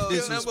out. Yo,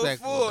 It's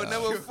disrespectful.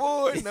 number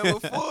four.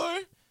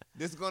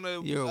 This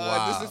gonna. You're This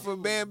wild. is for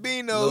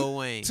Bambino. Lil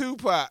Wayne.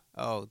 Tupac.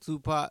 Oh,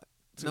 Tupac.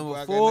 Number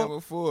Tupac at four.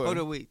 Number four. Hold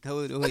on, wait.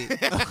 Hold on, wait.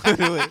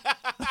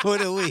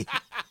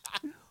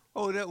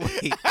 Hold on,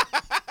 wait.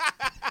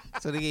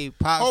 So they gave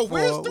Pop Oh,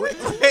 four.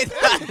 where's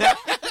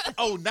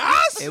Oh,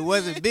 Nas? It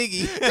wasn't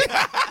Biggie.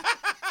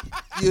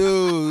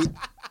 Yo,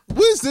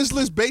 what's this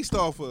list based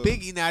off of?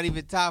 Biggie not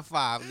even top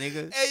 5,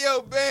 nigga. Hey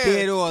yo, man.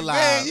 Dead or alive.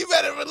 Man, you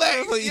better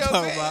relax. What you yo,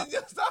 talking man. about? Yo,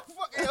 stop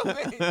fucking yo,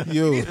 man.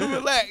 Yo. You need to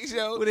relax,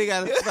 yo. What they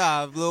got at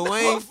 5? Lil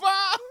Wayne?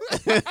 Five.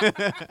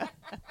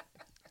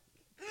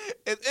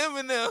 It's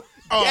Eminem.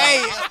 Oh,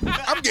 Hey.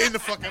 I'm getting the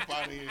fuck up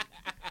out of here.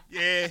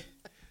 Yeah.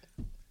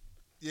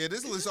 Yeah,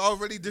 this list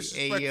already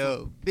disrespectful. Hey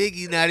yo,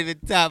 Biggie not even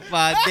top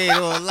 5 dead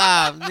or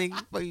alive,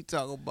 nigga. What you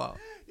talking about?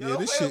 Yo, Yeah, don't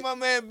this play shit- with my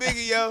man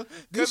Biggie, yo.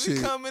 this Cause he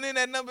shit- coming in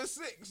at number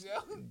 6,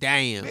 yo.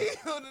 Damn.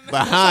 Biggie on the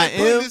Behind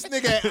Putting him. this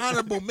nigga at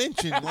honorable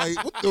mention.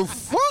 Like, what the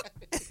fuck?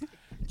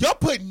 Y'all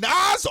put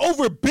Nas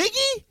over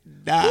Biggie?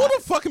 Nah. Who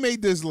the fuck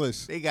made this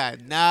list? They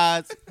got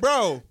Nas.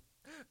 Bro.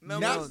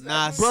 number No, seven.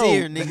 Nas Bro,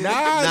 Sear,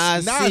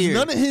 nigga. Nas, Sear.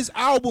 none of his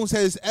albums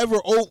has ever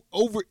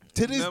over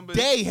to this Number-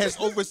 day has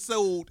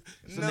oversold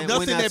So then we're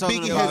nothing not that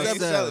talking Biggie about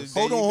has ever. ourselves.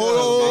 Hold on, There you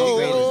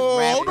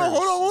hold go. on,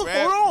 Greatest hold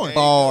Rap, on. man.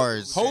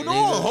 Bars. Hold nigga.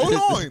 on, hold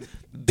on.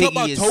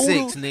 Biggie is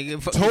total, 6,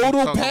 nigga. Fuck you total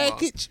talking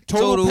package, about.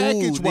 total who,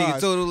 package nigga,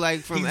 wise. total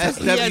like from He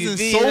hasn't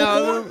SWV sold and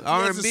all more. them, He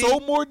hasn't R&B.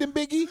 sold more than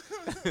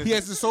Biggie. He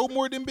hasn't sold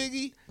more than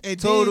Biggie. And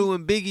Total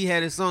and Biggie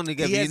had a song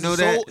together. he You hasn't know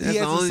that? sold- That's he the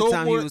hasn't only sold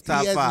time more, he was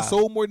top He hasn't 5.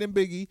 sold more than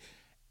Biggie,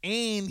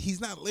 and he's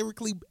not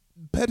lyrically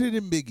better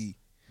than Biggie.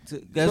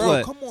 Guess Bro,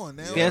 what? come on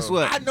now. Guess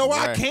what? I know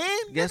I Right.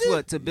 can. Guess nigga.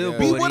 what? To Be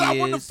Billboard what I he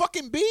want to is.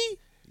 fucking be.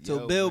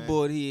 So Yo,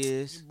 Billboard he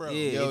is. Bro.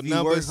 Yeah, Yo, if you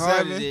number work hard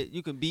 7. at it,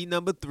 you can be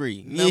number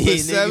 3. Number yeah,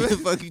 7. Nigga, the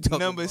fuck you talking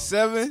Number about?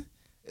 7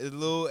 is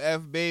Lil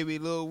F Baby,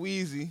 Lil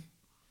Weezy.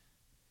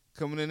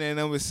 Coming in at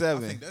number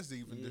 7. I think that's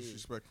even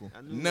disrespectful.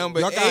 Number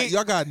Y'all 8.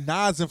 y'all got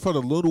Nas in front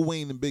of Lil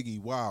Wayne and Biggie.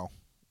 Wow.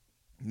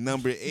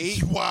 Number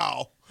 8.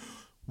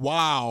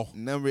 Wow.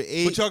 Number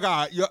 8. But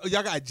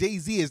y'all got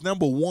Jay-Z as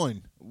number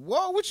 1.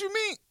 Whoa, what you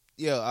mean?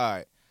 Yo, all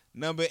right.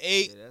 Number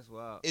 8 Yeah, that's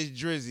wild. is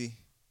Drizzy.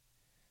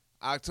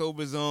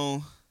 October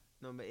Zone.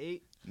 Number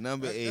 8.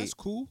 Number 8. That's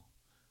cool.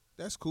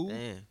 That's cool.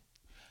 Damn.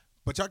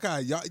 But y'all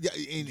got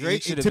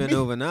Drake should have been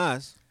over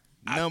Nas.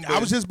 Number I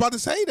was just about to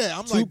say that.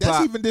 I'm like, that's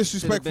Tupac even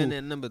disrespectful. Should have been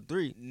at number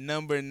 3.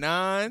 number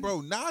 9.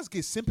 Bro, Nas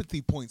gets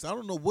sympathy points. I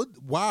don't know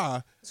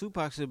why.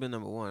 Tupac should have been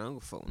number 1. I don't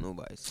give a fuck what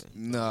nobody say.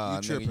 Nah, You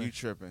nigga, tripping. you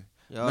tripping.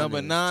 Y'all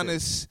Number niggas 9 tripping.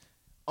 is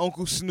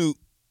Uncle Snoop.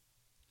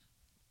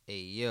 Hey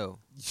yo.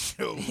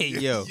 Yo, Hey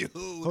yo.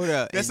 Hold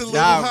up. That's And a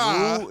little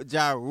high.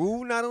 Ja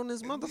Rule not on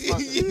this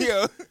motherfucker.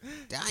 Yo.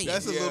 Damn.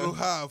 That's a Yeah. little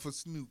high for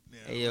Snoop now.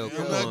 Hey, yo, I'm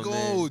come not on, gonna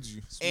man. hold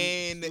you.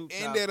 And Snoop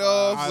end top it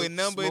off five. with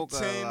number Smoker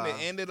 10. alive.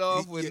 To end it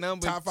off with Yeah,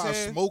 number top 5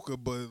 10. smoker,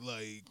 but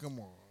like, come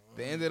on.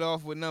 To end it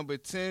off with number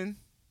 10.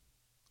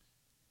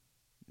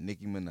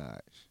 Nicki Minaj.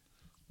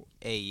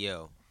 Hey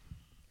yo.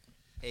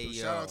 Hey So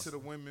yo. shout out to the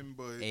women,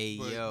 but Hey,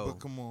 yo. but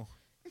come on.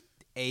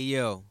 Hey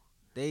yo.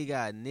 They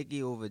got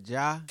Nicki over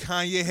Ja.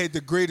 Kanye had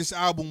the greatest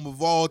album of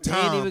all They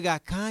ain't even time.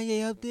 got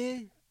Kanye up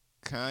there.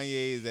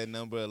 Kanye is at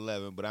number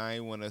 11, but I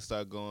ain't want to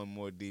start going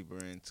more deeper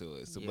into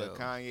it. So, Yo. but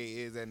Kanye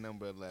is at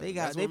number 11. They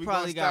That's got. where They we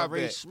probably gonna got stop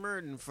Ray at.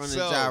 Schmurt in front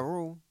So- of Ja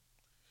Rule.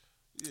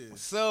 Yeah.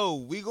 So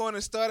we going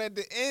to start at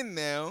the end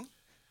now,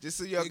 just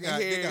so y'all They can got,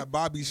 hear they got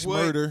Bobby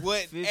what, Schmurder,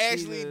 what 50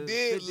 actually to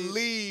did 50,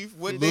 leave,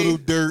 what Little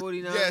they, Dirt.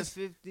 49 Yes.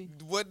 to 50.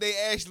 what they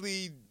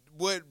actually,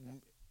 what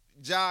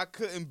Ja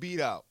couldn't beat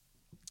out.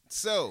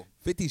 So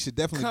 50 should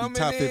definitely Coming be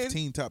top in.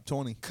 15, top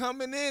 20.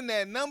 coming in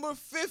at number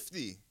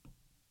 50,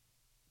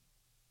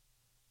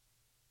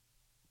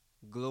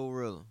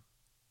 Glorilla.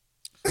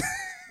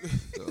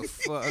 The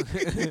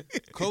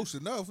fuck? Close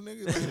enough,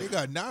 nigga. Like, they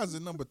got Nas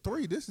at number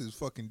 3. This is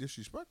fucking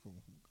disrespectful.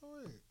 Go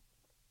ahead.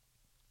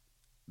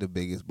 the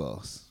biggest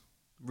boss,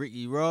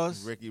 Ricky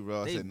Ross. Ricky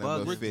Ross They at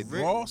number bugging. 50.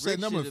 Ross at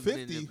number should've been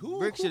 50? in-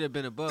 Who- Rick should have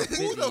been above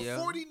 50, Who the yo.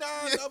 49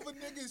 other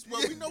niggas?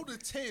 Well, we know the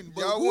 10,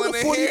 but Y'all who want the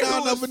to hear 49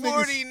 who was other niggas?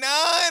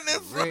 49 in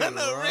front Rick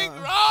of Rick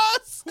Ross.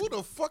 Ross? Who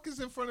the fuck is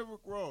in front of Rick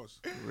Ross?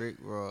 Rick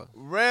Ross.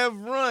 Rev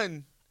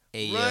Run.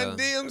 Hey, Run yo.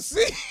 DMC.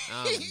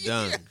 I'm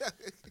done.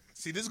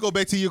 See, this go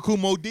back to your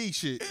Kumo D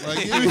shit. Like,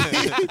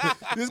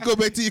 this go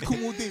back to your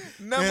Kumo D.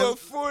 Number Man,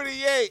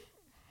 48,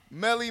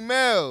 Melly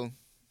Mel.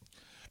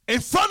 in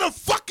front of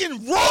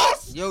fucking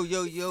Ross? Yo,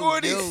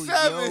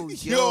 47.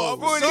 Yo, I'm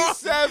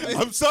 47.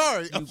 I'm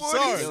sorry. I'm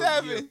sorry.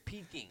 47. You're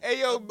peaking.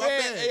 Hey, yo, My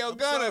Ben. bad. Hey, yo, I'm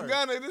Gunner, sorry.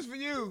 Gunner, this for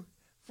you.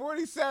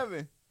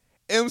 47.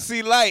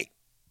 MC Light.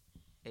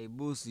 Hey,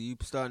 Boosie, you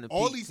starting to peak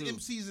All these too.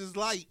 MCs is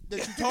light that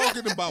you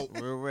talking about.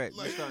 Real rap.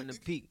 Like- You starting to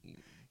peak.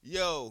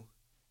 Yo,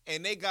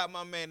 and they got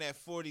my man at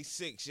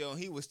 46, yo.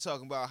 He was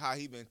talking about how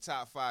he been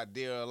top 5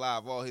 dead or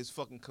alive all his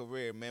fucking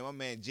career, man. My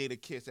man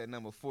Jada Kiss at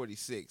number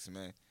 46,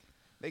 man.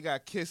 They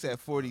got Kiss at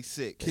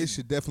 46. Kids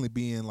should definitely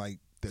be in like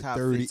the Top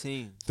 30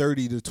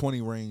 15. to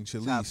 20 range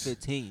at Top least.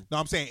 15. No,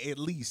 I'm saying at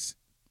least.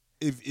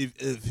 If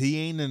he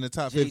ain't in the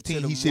top J to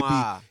 15, the he should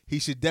moi. be. He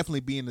should definitely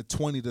be in the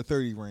 20 to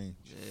 30 range.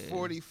 Yeah.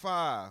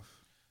 45.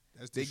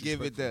 That's They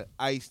give it the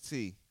iced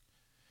tea.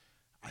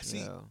 I see.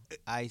 Yo,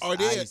 Ice, Are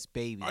they- Ice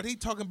Baby. Are they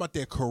talking about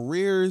their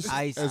careers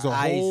Ice, as a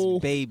Ice whole?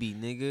 Baby,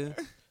 nigga.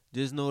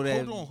 Just know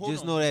that. Hold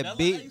just on. know that Vanilla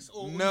big. Ice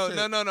or what No, you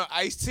said? no,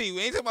 iced tea. We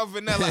ain't talking about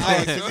vanilla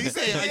ice. He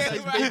said Ice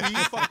Baby.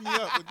 You fucked me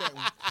up with that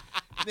one.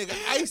 Nigga,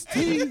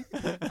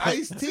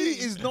 Ice T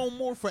is no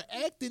more for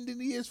acting than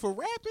he is for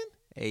rapping.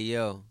 Hey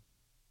yo,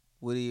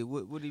 what he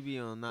be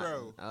on? Not,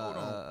 Bro, hold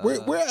on. uh,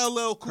 Where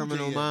LL Cool J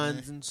Criminal at,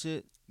 Minds man? and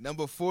shit.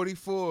 Number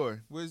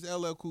 44, Where's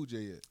LL Cool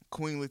J at?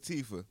 Queen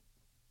Latifah.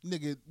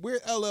 Nigga, where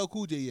LL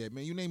Cool J at,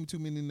 man? You naming too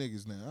many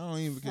niggas now. I don't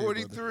even care. about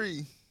that.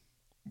 43,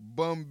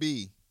 Bum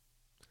B.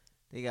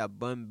 They got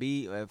Bun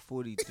B at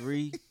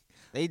 43.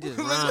 They just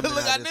Look, rhyming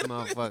look, I out this knew-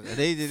 motherfucker.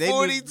 They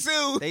 42.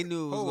 Knew, they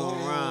knew it was Hold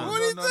gonna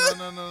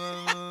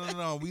on. rhyme.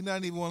 No. We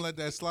not even gonna let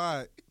that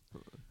slide.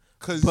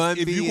 Cause Bun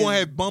if B you gonna is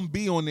have Bum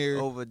B on there,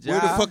 over where the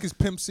Ja. fuck is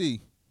Pimp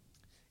C?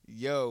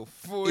 Yo,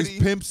 Is 40.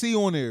 Pimp C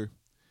on there?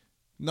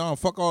 No,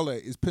 fuck all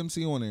that. Is Pimp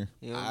C on there?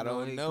 You I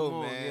don't Hey, know, come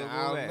on, man. yo,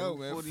 I don't where know, at?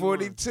 man. 41.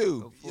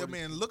 42. Yeah,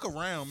 man, look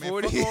around, man.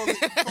 40. Fuck all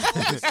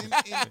this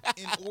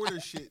in order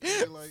shit.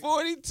 Nigga, like,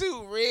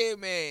 42, Red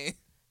Man.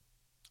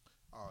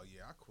 oh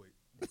yeah, I quit.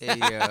 Hey,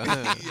 yo.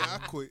 Yeah, I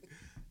quit.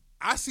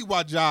 I see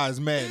why Ja is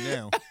mad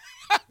now.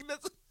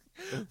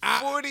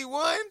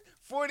 41?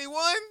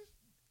 41?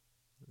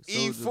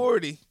 Soldier.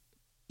 E40.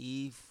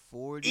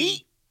 E40.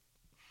 E-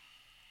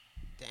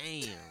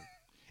 Damn.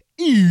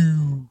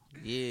 Ew.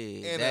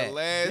 Yeah. And that. the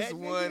last that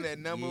one nigga? at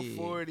number Yeah.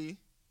 40.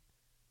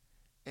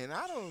 And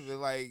I don't even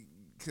like,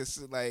 cause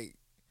like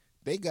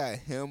they got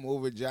him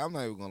over Ja. I'm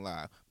not even gonna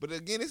lie. But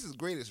again, this is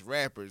greatest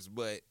rappers.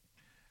 But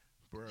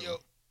Bro. yo,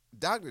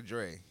 Dr.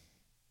 Dre.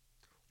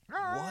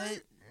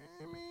 What? I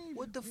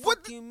What the fuck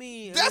What you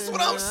mean? That's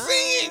what I'm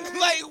saying.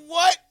 Like,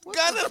 what? What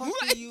Got the him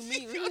fuck like, do you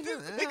mean?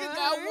 this nigga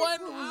got one.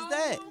 Who's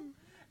that?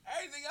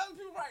 Everything else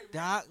be right.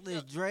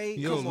 Dr. Dre.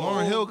 Yo, come Lauryn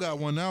on. Hill got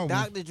one album.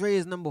 Dr. Dre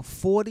is number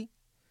 40.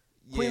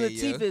 Queen Yeah,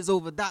 Latifah yeah. is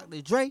over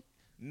Dr. Dre.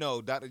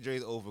 No, Dr.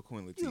 Dre's over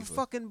Queen Latifah. You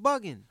fucking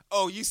bugging.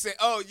 You saying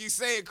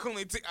Queen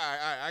Latifah? All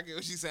right, I get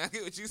what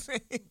you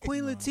saying.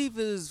 Queen Latifah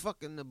is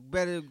fucking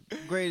the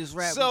greatest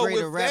rapper, So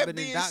greater with rapper that than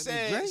being Dr.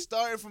 said, Dre.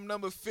 starting from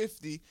number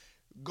 50,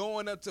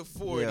 going up to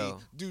 40, Yo.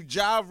 do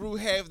Ja Rule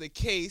have the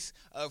case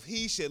of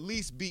he should at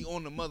least be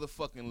on the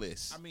motherfucking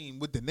list? I mean,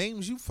 with the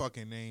names you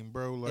fucking name,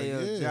 bro. Like, Hey,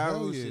 yeah, Ja hell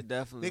Rule yeah. should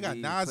definitely They got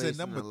be Nas at placing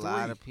number a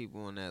lot 3. of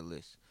people on that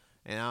list.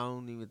 And I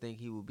don't even think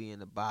he will be in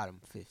the bottom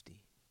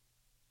 50.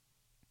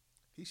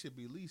 He should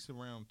be at least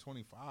around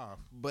 25.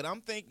 But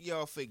I'm thinking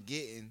y'all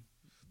forgetting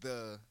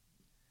the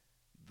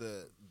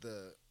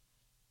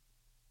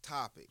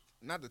topic.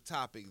 Not the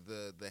topic,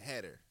 the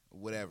header,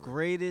 whatever.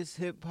 Greatest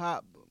hip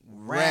hop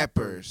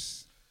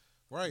Rappers.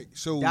 Right.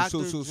 So,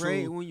 Dr. so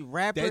Dre, when you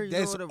rapper, you know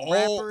that's what a all-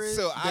 rapper is?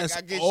 So That's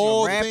I get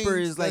all you. Rapper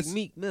things is like that's-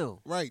 Meek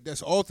Mill. Right.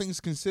 That's all things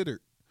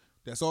considered.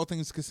 That's all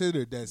things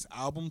considered. That's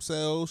album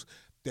sales.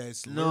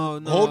 That's No,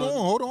 lyric- no. Hold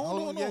on.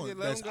 Hold on, yeah, let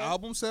That's 'em go.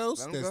 album sales.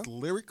 Let 'em That's go.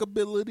 lyric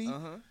ability.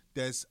 Uh-huh.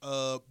 That's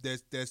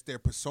their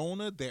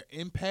persona, their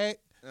impact.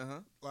 Uh-huh.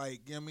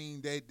 Like, I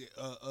mean,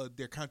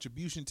 their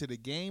contribution to the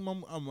game.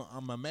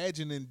 I'm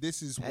imagining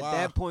this is At why.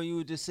 that point, you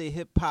would just say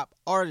hip hop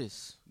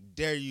artist,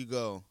 There you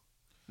go.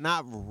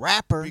 not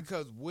rapper.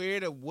 Because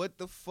what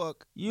the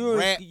fuck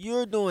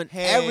You're doing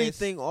has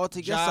everything all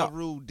together. Ja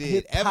Rule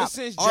did. Hip-hop Ever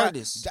since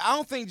artist. I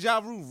don't think Ja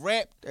Rule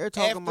rapped They're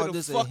talking after about the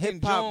this a fucking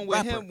hip-hop joint with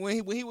rapper. him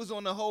when he was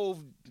on the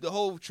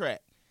whole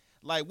track.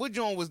 Like, what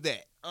joint was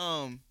that?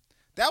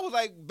 That was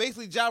like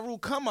basically Ja Rule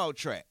come out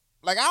track.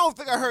 Like, I don't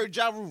think I heard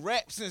Ja Rule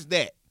rap since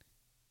that.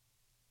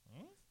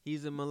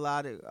 He's a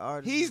melodic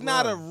artist. He's as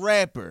not a well.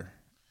 rapper.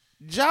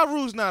 Ja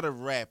Rule's not a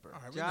rapper.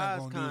 All right, we're not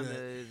Ja's gonna do kinda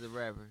that. is a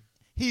rapper.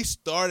 He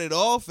started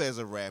off as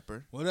a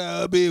rapper. What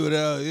I'll be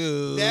without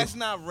you. That's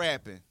not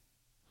rapping.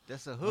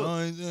 That's a I hook.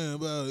 ain't thinking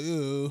about He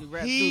you.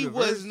 rapped He through the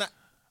was verse. not.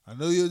 I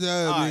know you're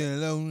tired All of right.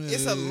 being lonely.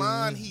 It's a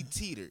line he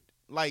teetered.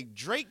 Like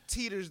Drake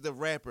teeters the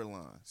rapper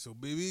line. So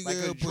baby Like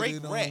a girl, put Drake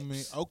it on raps.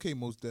 me. Okay,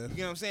 most You definitely.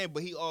 get what I'm saying?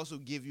 But he also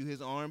give you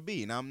his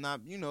R&B, and I'm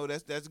not.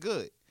 That's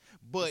good.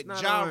 But It's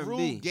not Ja R&B.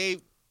 Rule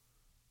gave.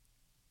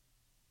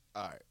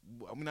 All right,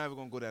 I'm not even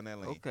gonna go down that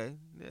lane. Okay,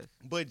 yes.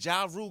 But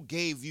Ja Rule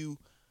gave you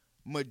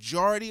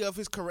majority of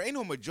his career. Ain't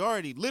no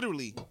majority.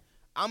 Literally,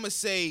 I'm gonna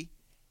say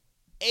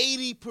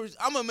 80%.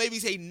 I'm gonna maybe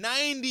say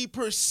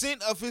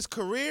 90% of his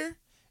career.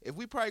 If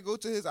we probably go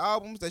to his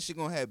albums, that shit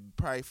gonna have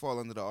probably fall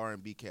under the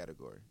R&B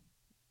category.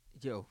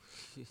 Yo,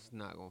 it's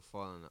not gonna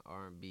fall in the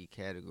R&B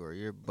category.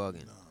 You're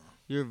bugging.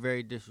 You're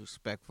very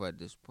disrespectful at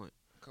this point.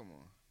 Come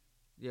on,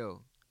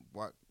 Yo,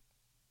 what?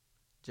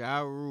 Ja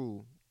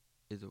Rule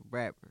is a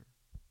rapper.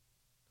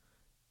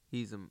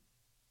 He's in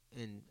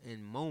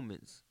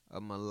moments a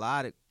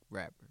melodic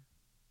rapper,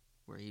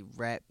 where he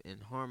rap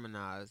and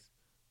harmonize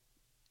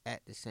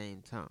at the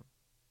same time.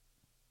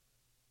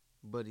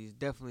 But he's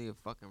definitely a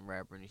fucking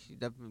rapper, and he should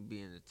definitely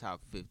be in the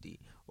top 50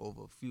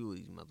 over a few of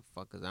these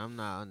motherfuckers. I'm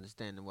not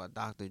understanding why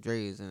Dr.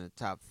 Dre is in the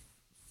top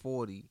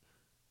 40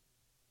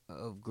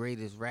 of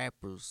greatest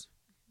rappers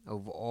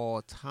of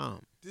all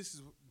time. This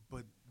is,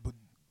 but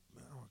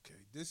okay.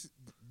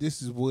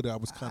 This is what I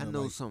was kind I of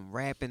know like. some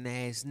rapping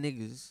ass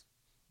niggas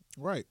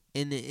Right.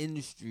 in the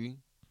industry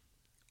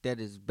that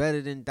is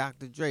better than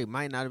Dr. Dre.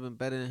 Might not have been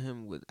better than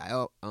him with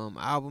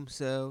album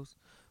sales,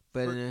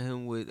 better than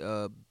him with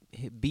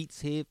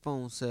Beats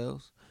headphone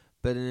sales,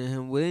 better than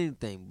him with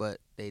anything, but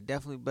they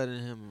definitely better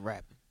than him in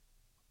rapping.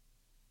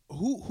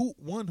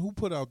 Who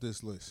put out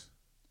this list?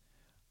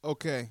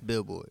 Okay,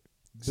 Billboard.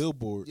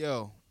 Billboard.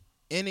 yo,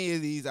 any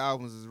of these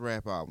albums is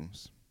rap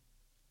albums.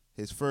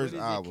 His first What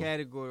is album. it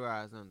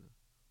categorized under?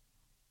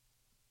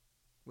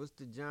 What's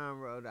the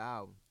genre of the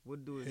album?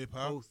 What do it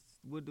Hip-hop? post?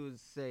 What do it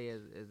say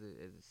as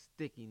a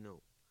sticky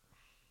note?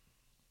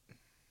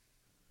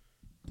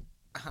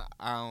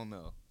 I don't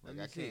know. Let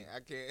Like me see.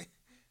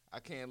 I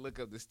can't look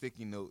up the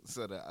sticky notes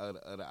of the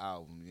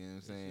album. You know what I'm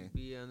It saying? should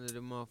be under the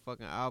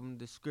motherfucking album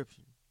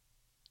description.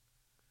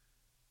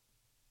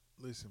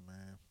 Listen,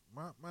 man.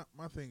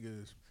 My thing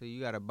is, So you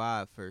gotta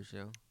buy it first,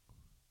 yo.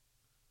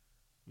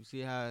 You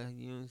see how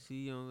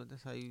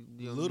that's how you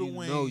Lil you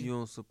know Wayne- you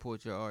don't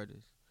support your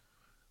artist.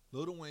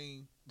 Lil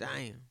Wayne,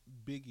 Damn.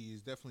 Biggie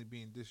is definitely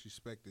being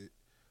disrespected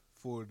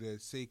for the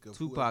sake of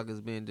Tupac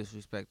is being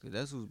disrespected.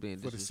 That's who's being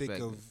for the sake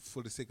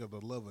disrespected. of the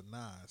love of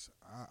Nas.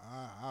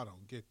 I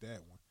don't get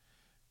that one.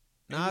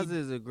 Nas Any-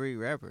 is a great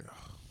rapper.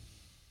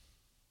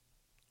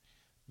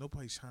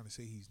 Nobody's trying to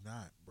say he's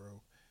not,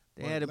 bro.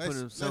 They But had to put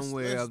him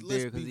somewhere up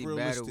there because he battled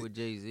realistic. with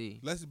Jay-Z.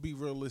 Let's be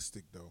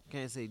realistic, though.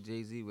 Can't say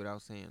Jay-Z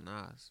without saying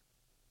Nas.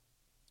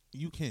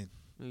 You can.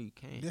 No, you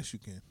can't. Yes, you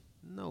can.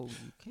 No,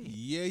 you can't.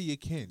 Yeah, you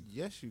can.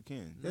 Yes, you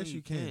can. No, Yes,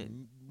 you can.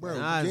 can't. Bro,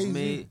 Nas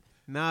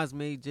Jay-Z.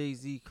 made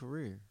Jay-Z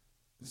career.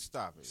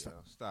 Stop it, yo.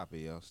 Stop it,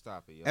 yo.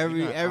 Stop it, yo.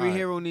 Every right.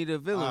 hero need a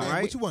villain,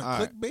 right? What you want? All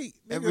right. Clickbait?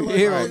 Every Nigga,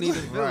 hero like, need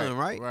a villain,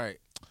 right? Right.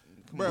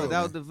 Bro,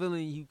 Without the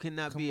villain, you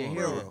cannot be a on,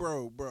 hero.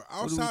 Bro. are we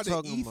Outside of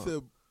talking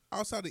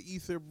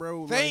ether,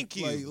 bro. Thank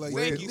you. Like,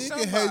 Thank the you. nigga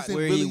Somebody. hasn't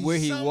Where really.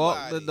 he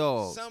walked the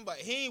dog.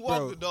 Somebody. He ain't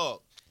walked the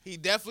dog. He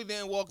definitely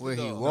didn't walk Where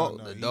the he dog. walked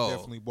No, the he dog.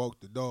 definitely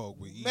walked the dog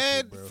with ether,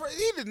 Man, bro.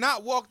 he did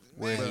not walk.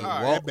 Where Man, he all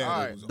right, walked that all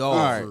battle right, was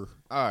dog. over.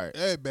 all right.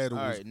 That battle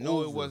All was right. No,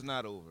 over. it was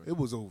not over. It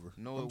was over.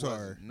 No, I'm it sorry.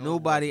 wasn't. No,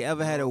 Nobody it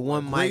ever had a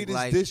one mic Greatest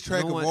like diss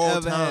track no of one all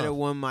ever had a time.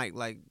 one mic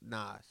like Nas.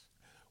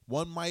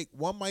 One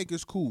mic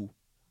is cool.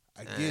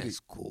 I get That's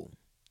it. cool.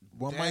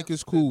 One That's mic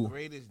is cool. The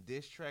greatest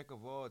diss track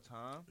of all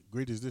time.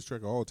 Greatest diss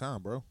track of all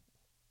time, bro.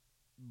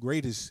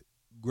 Greatest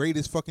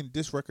fucking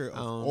diss record I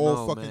of don't all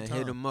know, fucking man. time.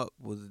 Hit 'em up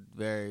was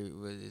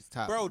his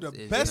top. Bro, the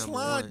is best number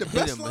line, one. the Hit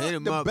best 'em- line, hit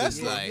 'em the up best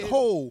is line, like,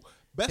 whole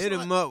best hit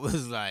line. 'em up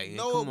was like,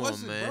 No, come it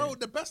wasn't, on, man. bro.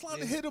 The best line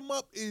to hit him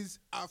up is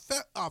I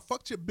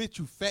fucked your bitch,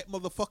 you fat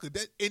motherfucker.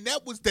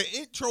 That was the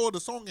intro of the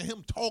song and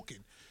him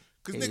talking.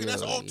 Cause Hey, nigga,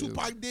 that's yo, all yo.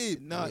 Tupac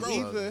did. No, bro.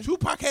 either.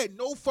 Tupac had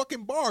no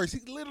fucking bars. He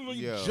literally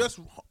Yo. just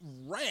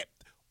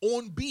rapped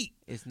on beat.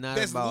 It's not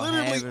That's about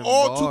literally having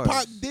all bars.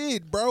 Tupac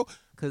did, bro.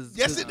 Cause,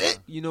 Yes, it did.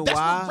 You know That's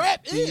why? what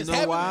rap Do you is, know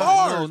having why?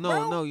 bars,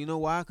 no. bro. You know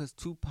why? Cause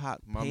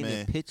Tupac My painted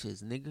man.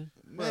 pictures, nigga.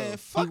 Man, He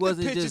fuck wasn't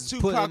the picture just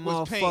Tupac putting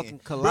was motherfucking painting.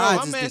 collages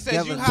My man says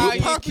together. you hire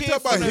your Tupac, you kid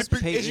talk from about the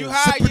hippie- is you sipping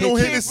hire your on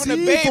kid Hennessy from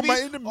the baby. for my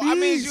I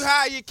mean, enemies. you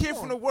hire your kid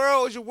from the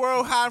world. Is your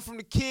world hiding from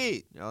the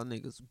kid? Y'all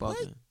niggas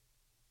bugging.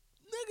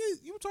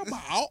 Nigga, you talking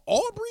about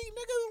Aubrey,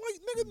 nigga?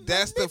 Like, nigga,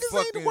 That's the niggas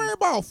ain't fucking- worried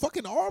about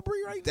fucking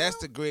Aubrey right That's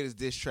now. the greatest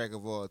diss track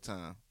of all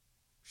time.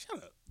 Shut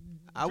up.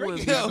 I Drake wouldn't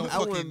ain't be. got no I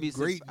wouldn't fucking be.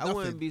 great I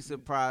wouldn't nothing. be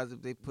surprised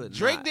if they put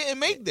Drake Nas. didn't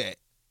make that.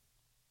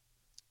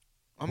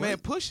 My man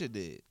What? Pusha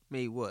did.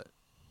 Made what?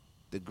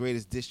 The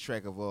greatest diss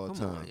track of all Come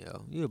time. on,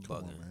 yo. You're Come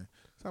on, bugging. man.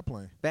 Stop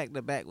playing. Back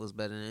to back was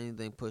better than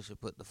anything Pusha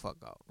put the fuck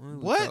out. What? Are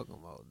we What? talking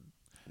about?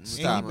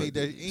 Stop he made it.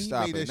 that- and he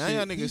Stop made it. that Now shit-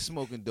 y'all he- niggas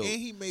smoking dope.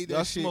 And he made Y'all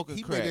that shit. smoking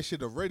He crack. made that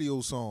shit a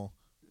radio song.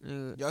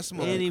 Nigga. Y'all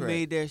smoking And he crack.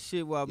 made that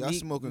shit while Y'all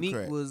smoking Meek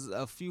crack. was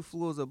a few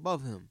floors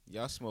above him.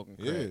 Y'all smoking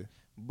crack. Yeah.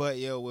 But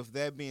yo, with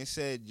that being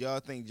said, y'all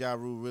think Ja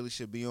Rule really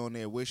should be on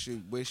there? Where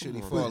should he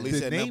Come on, fall? man. At least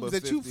The at names number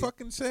that 50? you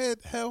fucking said,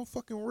 hell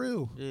fucking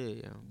real. Yeah.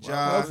 Ja- Why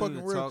Hell are we fucking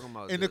even real. talking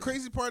about And the this?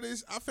 crazy part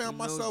is, I found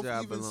You know myself Ja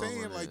even belong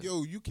saying on like, there.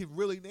 yo, you can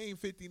really name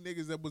 50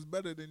 niggas that was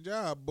better than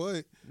Ja,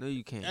 but No,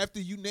 you can't. after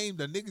you name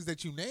the niggas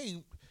that you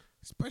named,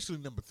 especially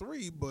number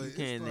 3, but You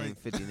can't it's name like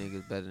 50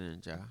 niggas better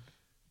than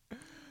Ja.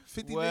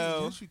 50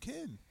 Well, niggas, yes you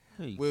can.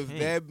 No, you With can't.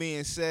 that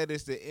being said,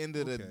 it's the end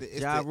of Okay. the.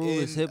 It's Ja the Rule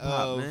is end hip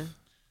hop, of- man.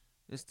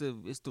 It's the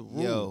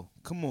rule. Yo,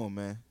 come on,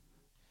 man.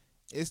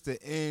 It's the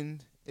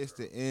end. It's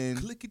the end.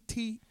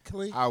 Clickety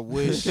clink. I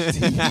wish.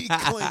 Clink, Watch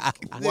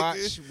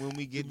nigga. when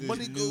we get The this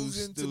money new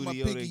goes into my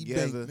studio piggy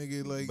together. bank,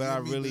 nigga. Like, But I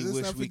I mean, really let's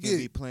wish not we could forget.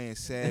 be playing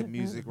sad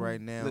music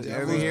right now. Look, Ja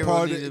every Rule- hero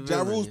Part need a of, Ja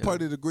villain, Rule's yo.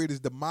 part of the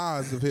greatest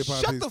demise of hip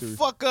hop Shut history. the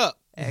fuck up.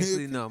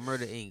 Actually, no.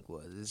 Murder Inc.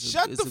 was. It's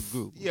Shut a, the it's a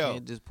group. yo. You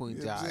can't just point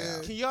You know Ja what I'm saying?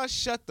 out. Can y'all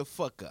shut the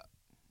fuck up?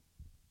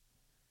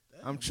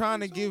 I'm trying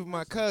to give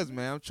my cousin,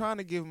 man. I'm trying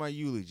to give my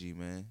eulogy,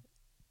 man.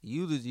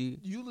 Eulogy.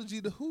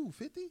 Eulogy to who?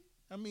 50?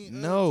 I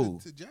mean, No.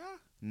 to Ja?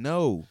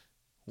 No,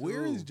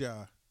 Where who? is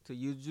Ja? To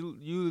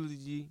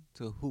eulogy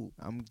to who?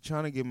 I'm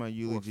trying to give my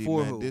eulogy,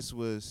 for man. who? This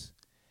was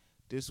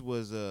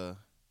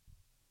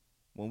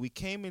when we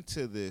came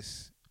into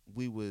this,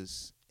 we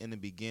was in the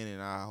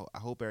beginning. I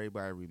hope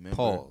everybody remember.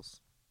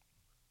 Pause.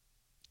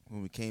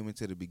 When we came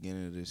into the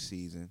beginning of this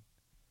season,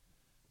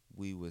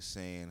 we was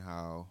saying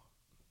how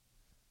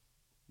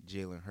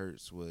Jalen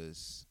Hurts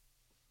was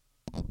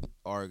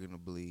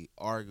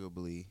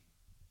arguably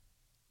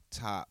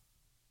top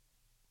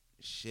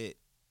shit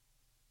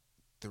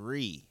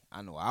 3.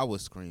 I know I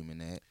was screaming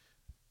that.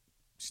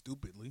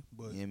 Stupidly,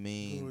 but You know what I Go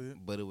mean? ahead.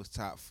 But it was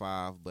top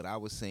 5, but I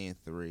was saying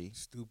 3.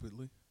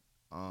 stupidly.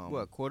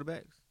 What,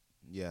 quarterbacks?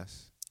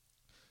 Yes.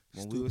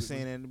 When we were Stupidly.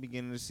 saying that in the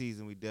beginning of the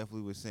season, we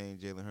definitely were saying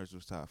Jalen Hurts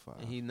was top 5.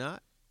 And he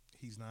not?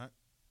 He's not.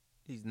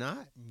 He's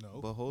not? No.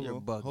 But hold You're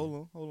on, bugging.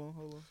 hold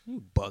on.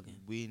 You bugging.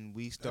 When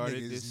we That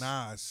started nigga this, is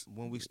Nas.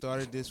 when we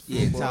started this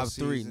Yeah, football top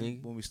season, 3,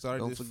 nigga. when we started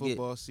Don't this forget.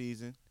 football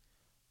season,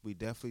 we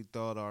definitely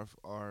thought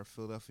our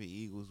Philadelphia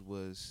Eagles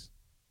was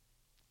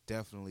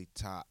definitely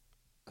top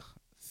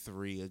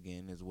 3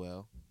 again as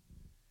well.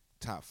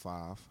 Top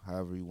 5,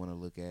 however you want to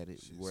look at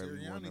it, Shit, wherever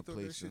you want Sirianni to thought that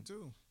place shit them.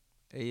 too.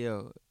 Hey,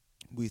 yo.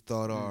 We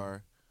thought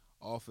our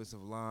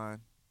offensive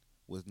line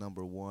was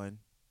number 1.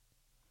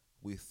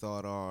 We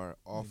thought our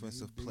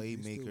offensive They still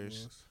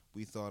playmakers, was.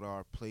 we thought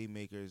our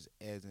playmakers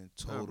as in Not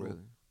total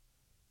really.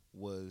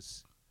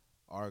 was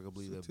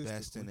arguably the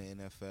best in the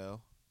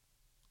NFL.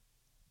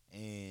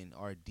 And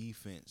our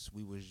defense,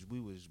 we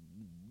was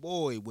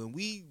boy, when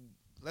we,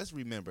 let's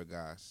remember,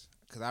 guys,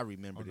 because I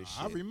remember Oh, no, this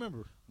I shit.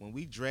 remember. When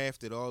we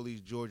drafted all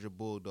these Georgia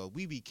Bulldogs,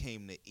 we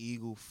became the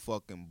Eagle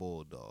fucking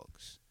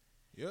Bulldogs.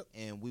 Yep.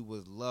 And we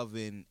was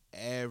loving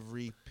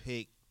every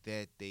pick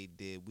that they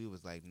did. We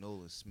was like,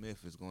 Nolan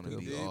Smith is going to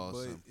We be did,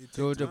 awesome. but it took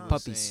Georgia time.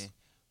 puppies. Saying,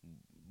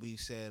 we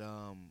said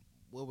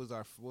what was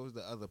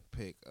the other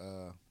pick?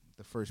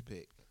 The first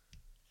pick.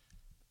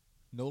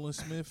 Nolan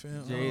Smith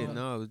and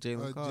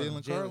Jalen Carter.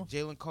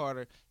 Jalen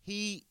Carter.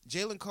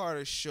 Jalen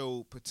Carter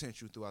showed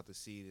potential throughout the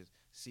season.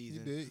 He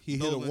did. He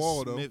hit a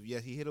wall though. Yeah,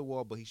 he hit a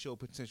wall, but he showed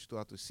potential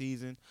throughout the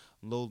season.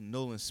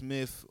 Nolan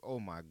Smith. Oh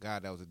my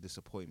God, that was a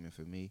disappointment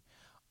for me.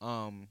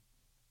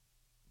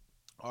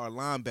 Our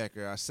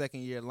linebacker, our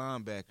second-year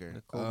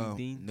linebacker,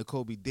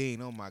 N'Kobe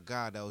Dean. Oh my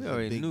God, that was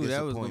a big disappointment.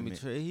 That was gonna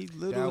be he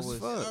little as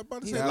fuck. I was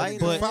about to say, like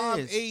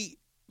 5'8",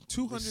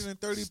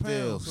 230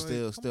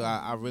 pounds. Still,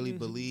 I really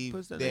believe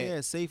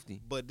that safety.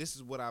 But this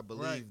is what I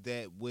believe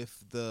that with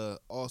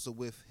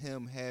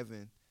him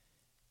having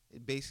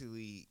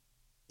basically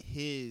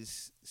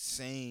his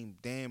same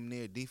damn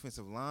near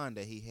defensive line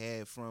that he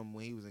had from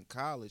when he was in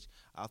college,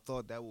 I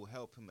thought that will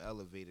help him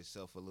elevate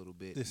himself a little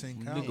bit. This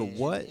ain't college. Nigga,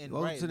 what?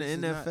 Go to the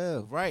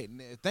NFL. Right.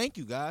 Thank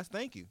you, guys.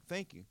 Thank you.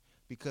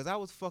 Because I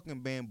was fucking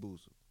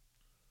bamboozled.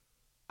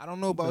 I don't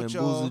know about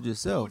y'all. Bamboozled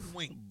yourself.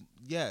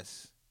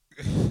 Yes.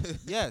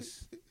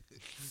 Yes.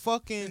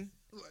 Fucking.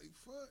 Like,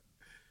 fuck.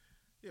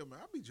 Yeah, man,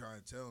 I be trying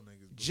to tell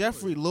niggas.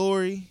 Jeffrey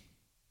Lurie,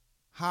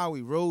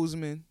 Howie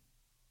Roseman.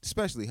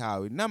 Especially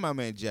Howie. Not my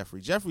man Jeffrey.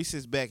 Jeffrey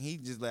sits back and he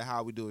just let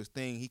Howie do his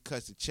thing. He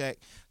cuts the check.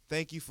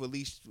 Thank you for at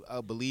least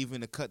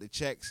believing to cut the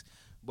checks.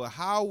 But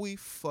Howie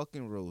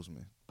fucking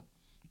Roseman,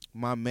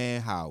 my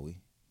man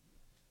Howie,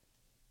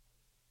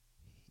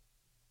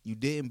 you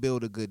didn't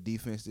build a good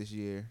defense this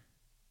year.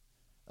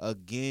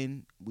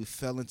 Again, we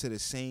fell into the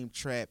same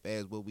trap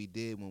as what we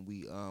did when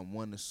we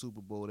won the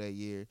Super Bowl that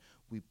year.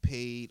 We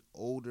paid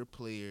older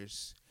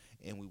players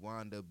and we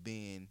wound up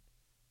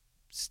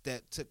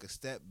took a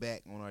step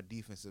back on our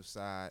defensive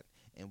side,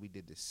 and we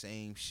did the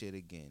same shit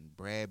again.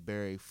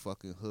 Bradbury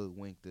fucking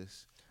hoodwinked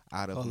us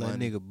out of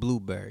money. That nigga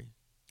Blueberry.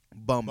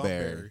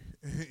 Bumberry.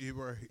 You're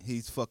right.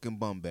 He's fucking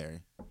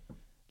Bumberry.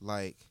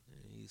 Like,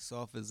 he's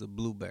soft as a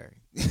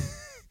blueberry.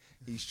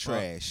 He's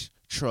trash.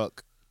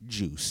 Truck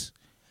juice.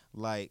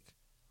 Like,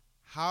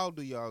 how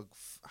do y'all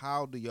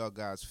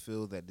guys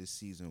feel that this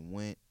season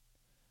went?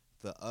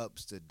 The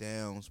ups, the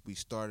downs. We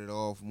started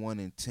off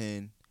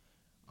 1-10.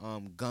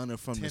 Gunner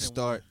from the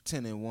start,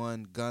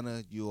 10-1.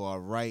 Gunner, you are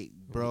right,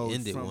 bro. We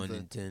ended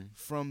 1-10.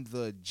 From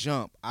the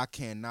jump, I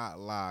cannot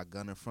lie,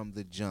 Gunner. From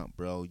the jump,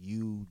 bro,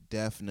 you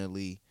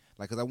definitely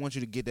cause I want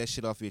you to get that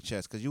shit off your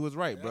chest, cause you was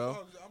right, bro.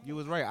 You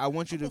was right. I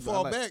want you to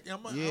fall back.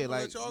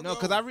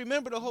 Cause I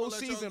remember the whole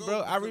season, bro.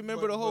 I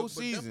remember the whole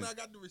season. I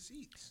got the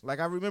receipts. Like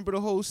I remember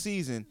the whole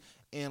season,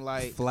 and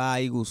like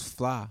fly Eagles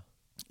fly.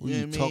 What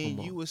you know talking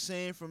about? You were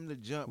saying from the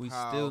jump, we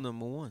still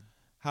number one.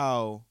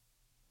 How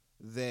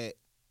that.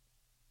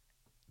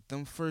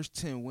 Them first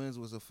 10 wins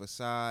was a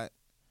facade.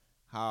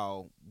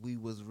 How we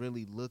was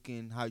really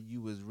looking, how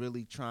you was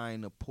really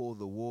trying to pull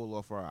the wool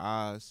off our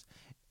eyes.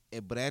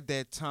 But at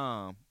that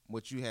time,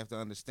 what you have to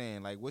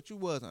understand, like what you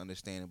was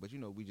understanding, but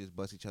we just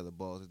bust each other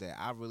balls, is that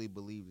I really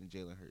believed in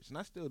Jalen Hurts. And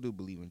I still do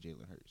believe in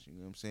Jalen Hurts. You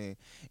know what I'm saying?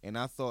 And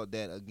I thought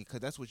that, again,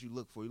 because that's what you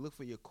look for. You look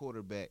for your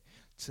quarterback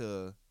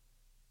to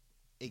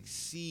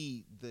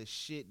exceed the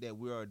shit that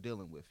we are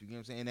dealing with. You know what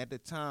I'm saying? And at the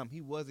time,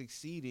 he was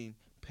exceeding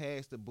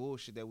past the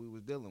bullshit that we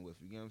was dealing with.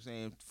 You know what I'm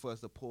saying? For us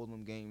to pull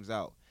them games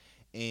out.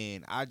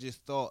 And I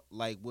just thought,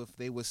 like, what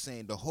they were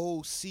saying, the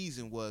whole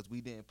season was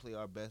we didn't play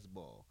our best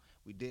ball.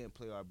 We didn't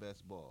play our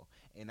best ball.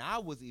 And I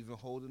was even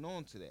holding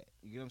on to that.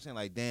 You know what I'm saying?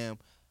 Like, damn,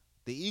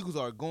 the Eagles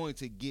are going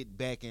to get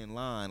back in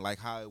line like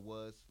how it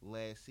was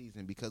last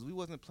season, because we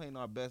wasn't playing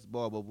our best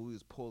ball, but we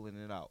was pulling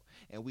it out.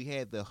 And we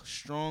had the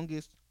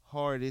strongest,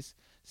 hardest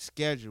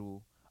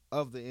schedule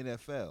of the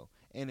NFL.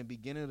 And the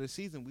beginning of the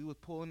season, we was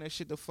pulling that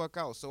shit the fuck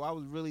out. So I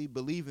was really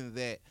believing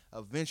that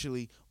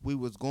eventually we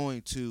was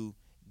going to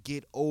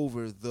get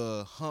over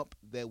the hump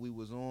that we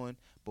was on,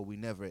 but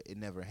it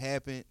never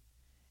happened.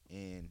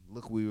 And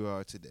look where we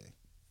are today.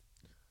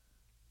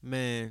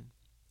 Man,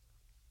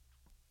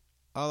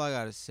 all I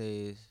gotta say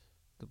is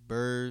the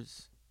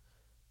birds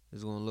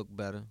is gonna look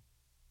better.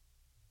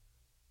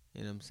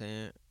 You know what I'm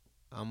saying?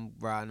 I'm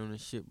riding on the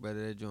ship,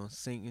 whether that joint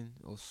sinking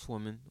or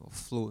swimming or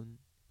floating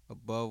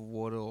above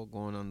water or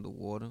going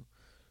underwater.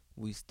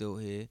 We still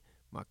here.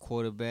 My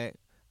quarterback,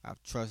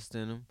 I've trust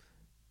in him,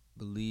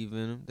 believe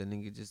in him. The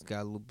nigga just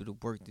got a little bit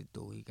of work to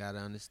do. He gotta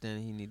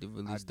understand he need to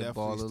release the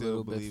ball a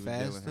little bit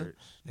faster,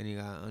 and he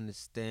gotta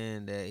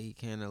understand that he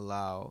can't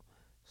allow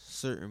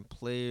certain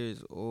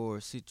players or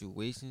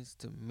situations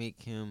to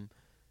make him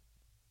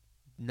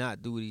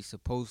not do what he's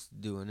supposed to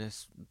do, and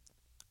that's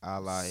a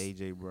la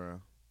AJ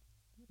Brown.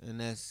 And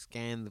that's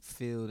scan the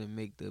field and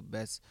make the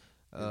best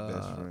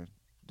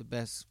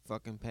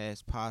fucking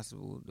pass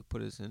possible to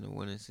put us in a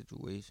winning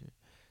situation.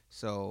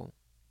 So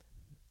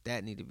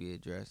that need to be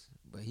addressed,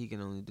 but he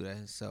can only do that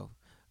himself.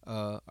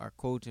 Our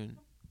coaching,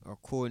 our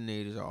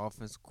coordinators, our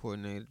offensive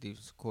coordinator,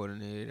 defensive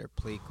coordinator, their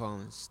play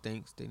calling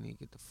stinks. They need to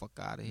get the fuck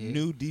out of here.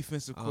 New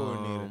defensive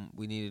coordinator.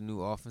 We need a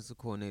new offensive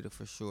coordinator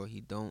for sure.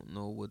 He don't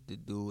know what to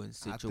do in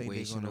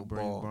situational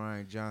ball.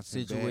 Brian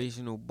Johnson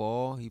situational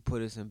ball. He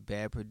put us in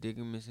bad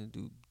predicaments and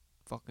do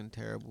fucking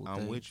terrible things.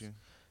 I'm with you.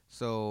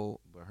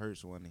 So, but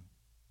Hurts wasn't he?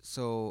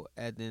 So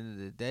at the end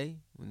of the day,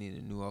 we need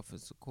a new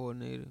offensive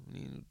coordinator. We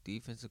need a new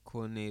defensive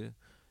coordinator,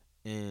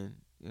 and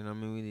you know what I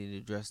mean. We need to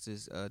address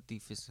this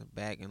defensive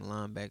back and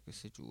linebacker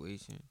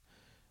situation.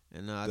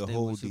 And I The think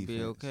whole we should be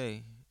defense.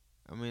 okay.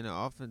 I mean,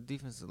 the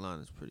defensive line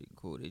is pretty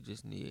cool. They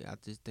just need. I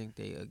just think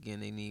they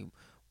need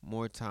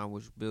more time,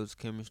 which builds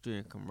chemistry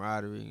and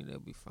camaraderie, and they'll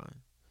be fine.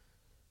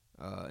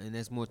 And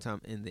that's more time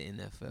in the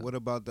NFL. What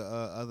about the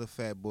other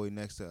fat boy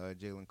next to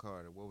Jalen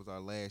Carter? What was our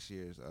last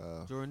year's?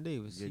 Jordan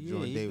Davis. Yeah, Yeah,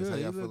 Jordan he Davis. good. How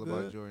He y'all look feel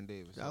about good. Jordan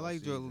Davis? I all like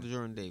season?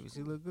 Jordan Davis.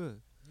 He look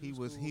good. He had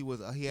He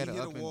an hit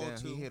up a and wall, down.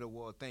 too. He hit a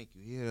wall. Thank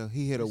you.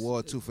 He hit a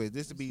wall too. For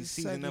this to be It's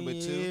his season number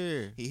second 2,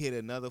 year. he hit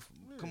another.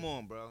 Come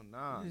on, bro.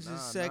 Nah, It's nah,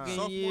 his second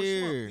nah. Sophomore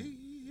year.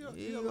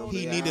 slump.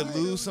 He need to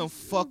lose some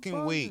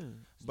fucking weight.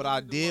 But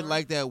I did learn.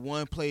 like that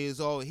one play.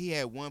 He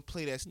had one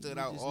play that stood He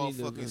out just all need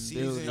to fucking build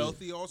season. it.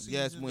 Healthy all season.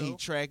 Yes, when he though.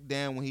 tracked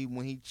down, when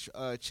he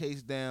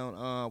chased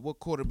down. What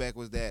quarterback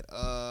was that?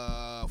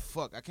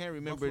 Fuck, I can't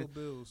remember.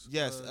 Buffalo Bills.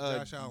 Yes,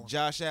 Josh Allen.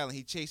 Josh Allen.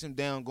 He chased him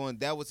down.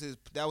 That was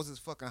his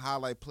fucking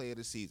highlight play of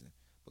the season.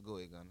 But go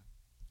ahead, Gunner.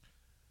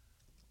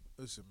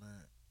 Listen,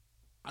 man.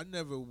 I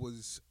never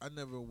was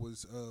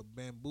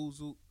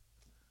bamboozled.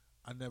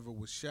 I never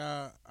was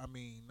shy. I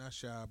mean, not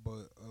shy,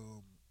 but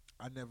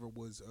I never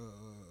was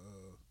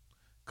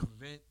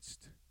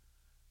convinced.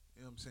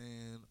 You know what I'm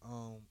saying?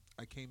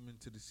 I came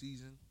into the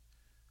season.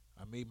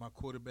 I made my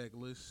quarterback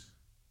list.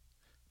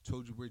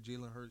 Told you where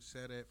Jalen Hurts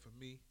sat at for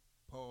me.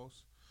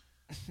 Pause.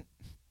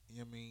 You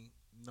know what I mean?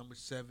 Number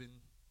 7,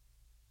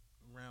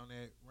 around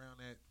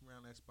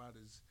that spot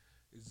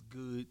is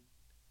good.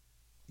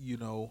 You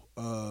know,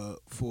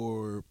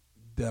 for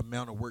the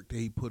amount of work that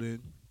he put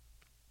in.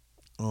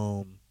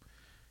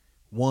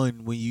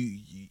 One, when you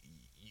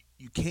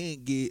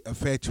can't get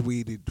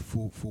infatuated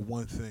for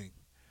one thing.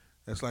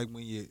 That's like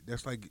when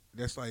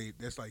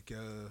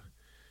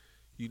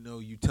you know,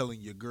 you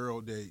telling your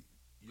girl that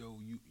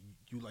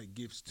you like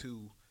gifts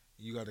too.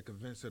 You got to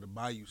convince her to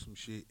buy you some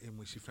shit, and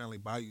when she finally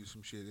buy you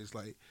some shit, it's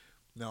like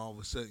now all of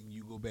a sudden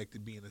you go back to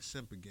being a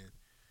simp again.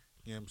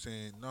 You know what I'm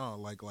saying? No,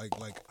 like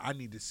I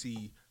need to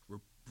see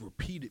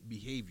repeated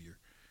behavior.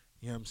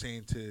 You know what I'm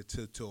saying?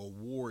 To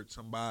award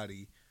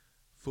somebody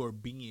for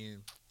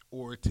being,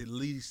 or to at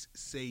least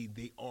say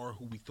they are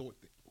who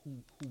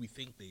we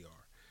think they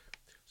are.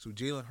 So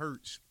Jalen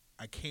Hurts,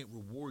 I can't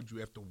reward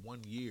you after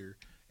 1 year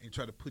and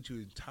try to put you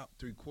in top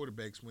 3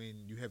 quarterbacks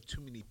when you have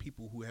too many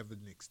people who have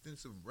an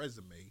extensive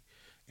resume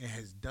and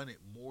has done it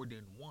more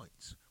than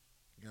once.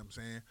 You know what I'm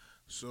saying?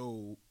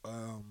 So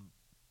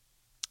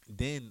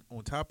then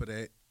on top of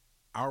that,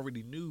 I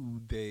already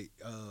knew that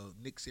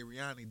Nick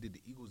Sirianni did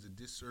the Eagles a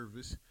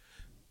disservice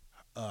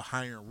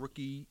hiring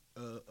rookie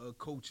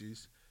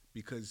coaches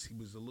because he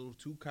was a little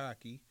too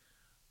cocky.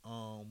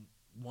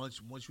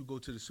 Once you go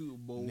to the Super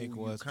Bowl, Nick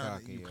was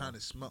cocky, you yeah. kind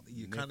of smell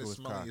Nick was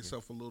cocky.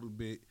 yourself a little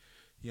bit.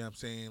 You know what I'm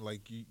saying?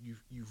 Like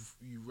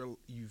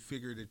you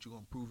figure that you're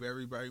gonna prove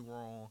everybody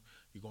wrong.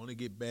 You're gonna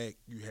get back.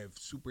 You have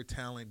super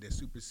talent that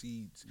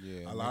supersedes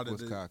Yeah, a lot Nick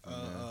of was the cocky,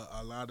 man.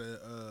 a lot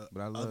of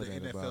But I love other that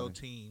about him. NFL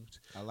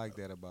teams. I like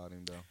that about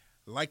him though.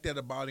 Like that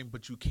about him,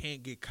 but you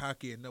can't get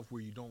cocky enough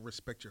where you don't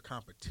respect your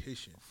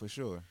competition. For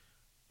sure.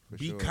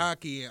 Be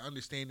cocky and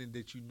understanding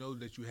that you know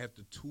that you have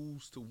the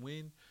tools to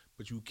win,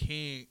 but you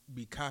can't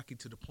be cocky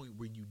to the point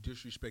where you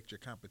disrespect your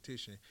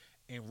competition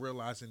and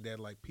realizing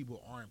that like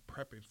people aren't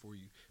prepping for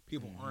you,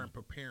 people aren't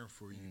preparing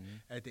for you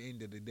at the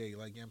end of the day.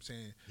 Like, you know what I'm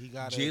saying? He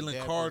got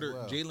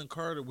Jalen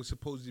Carter was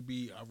supposed to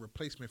be a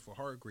replacement for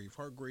Hargrave.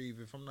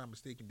 Hargrave, if I'm not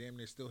mistaken, damn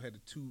near still had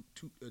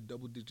a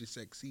double-digit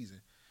sack season,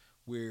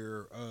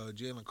 where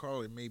Jalen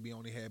Carter maybe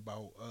only had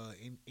about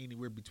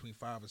anywhere between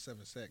 5 or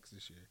 7 sacks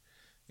this year.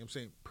 You know what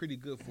I'm saying? Pretty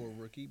good for a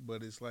rookie,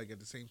 but it's like at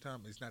the same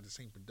time, it's not the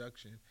same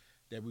production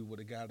that we would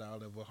have got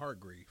out of a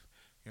Hargrave.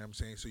 You know what I'm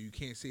saying? So you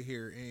can't sit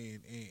here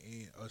and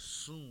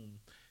assume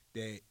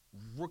that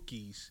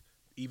rookies,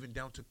 even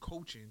down to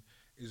coaching,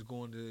 is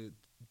going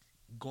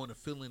to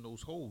fill in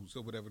those holes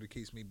or whatever the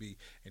case may be.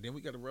 And then we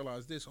got to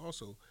realize this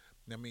also.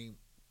 I mean,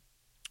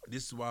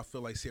 this is why I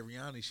feel like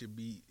Sirianni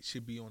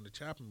should be on the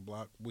chopping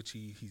block, which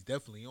he's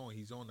definitely on.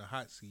 He's on the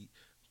hot seat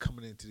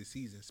coming into the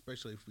season,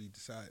 especially if we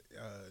decide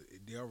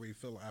I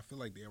feel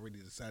like they already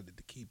decided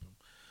to keep him.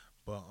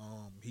 But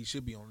he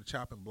should be on the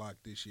chopping block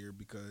this year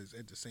because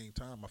at the same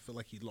time, I feel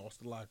like he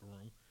lost the locker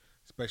room,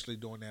 especially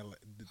during that.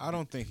 I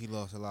don't think he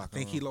lost the locker room. I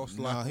think he lost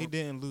the locker room. No, he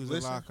didn't lose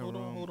the locker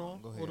room.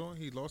 Hold on.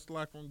 He lost the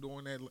locker room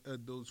during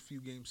that those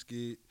few game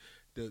skid,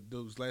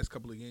 those last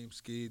couple of game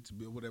skids,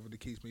 whatever the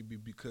case may be,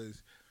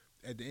 because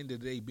at the end of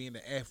the day, being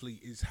an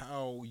athlete is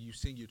how you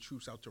send your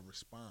troops out to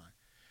respond.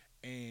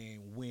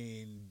 And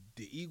when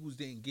the Eagles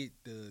didn't get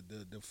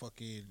the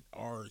fucking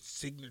our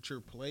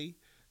signature play,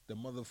 the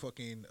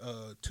motherfucking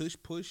tush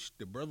push,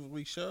 the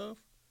brotherly shove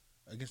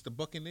against the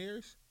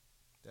Buccaneers,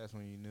 that's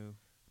when you knew.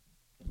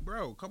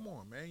 bro, come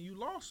on, man, you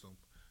lost them.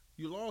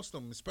 You lost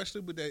them,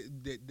 especially with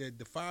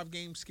the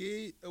 5-game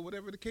skid or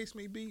whatever the case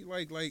may be.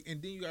 Like, and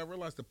then you gotta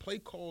realize the play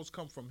calls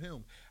come from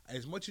him.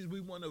 As much as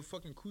we want to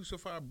fucking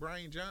crucify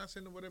Brian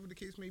Johnson or whatever the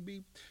case may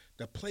be,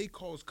 the play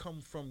calls come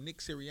from Nick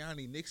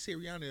Sirianni. Nick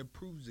Sirianni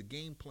approves the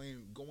game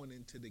plan going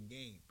into the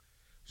game.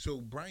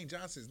 So Brian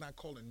Johnson is not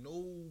calling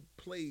no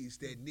plays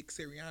that Nick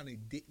Sirianni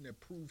didn't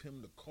approve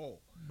him to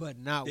call. But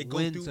not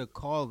when to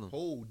call them.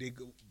 Oh, they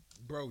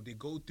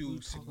go through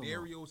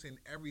scenarios and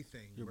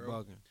everything. You're bro.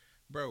 bugging.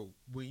 Bro,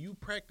 when you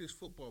practice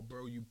football,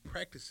 bro, you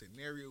practice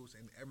scenarios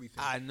and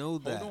everything. I know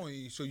that. Hold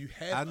on, so you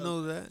have. I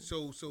know that.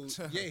 So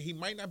yeah, he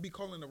might not be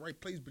calling the right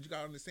plays, but you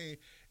gotta understand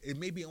it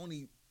may be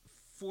only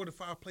 4 to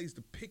 5 plays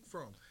to pick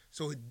from.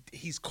 So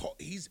he's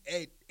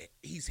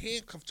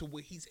handcuffed to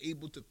what he's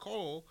able to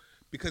call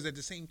because at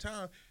the same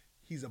time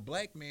he's a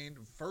black man,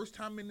 first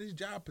time in his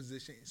job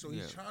position, so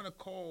he's trying to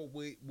call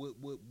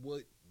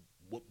what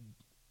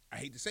I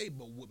hate to say,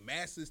 but what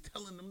Master's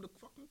telling them to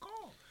fucking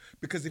call.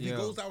 Because if he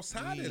goes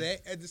outside of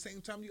that, at the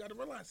same time, you got to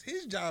realize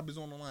his job is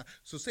on the line.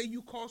 So say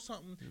you call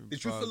something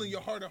that you feel in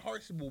your heart of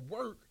hearts will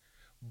work,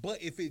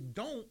 but if it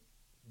don't,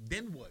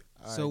 then what?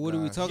 So what are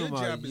we talking your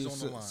about? Job is on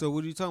the line. So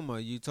what are you talking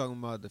about? You talking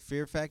about the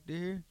fear factor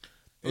here?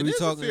 It is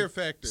a fear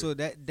factor. So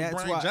that's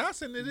Brian why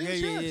Johnson. It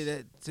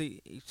is.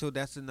 Yeah. So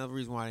that's another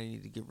reason why they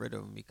need to get rid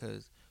of him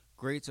because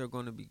greats are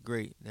going to be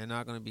great. They're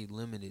not going to be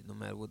limited no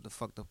matter what the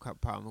fuck the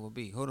problem will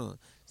be. Hold on.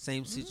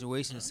 Same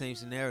situation, same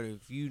scenario.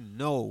 If you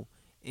know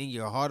in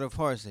your heart of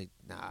hearts, like,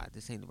 nah,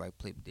 this ain't the right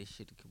play, but this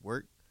shit could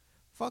work.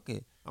 Fuck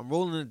it. I'm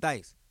rolling the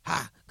dice.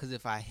 Ha! Because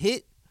if I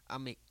hit, I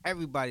make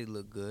everybody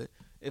look good.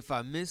 If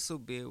I miss, so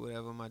be it.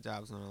 Whatever, my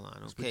job's on the line.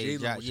 Okay,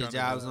 your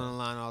job's on the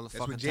line all the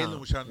fucking time. That's what Jalen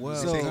was trying to do. He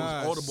said he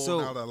was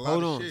audible out of a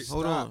lot of shit.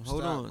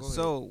 Hold on.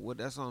 So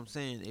that's what I'm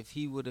saying. If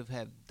he would have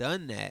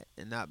done that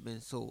and not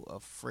been so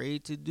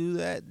afraid to do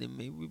that, then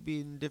maybe we'd be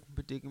in a different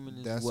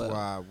predicament as well. That's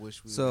why I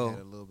wish we would have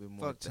had a little bit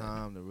more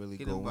time to really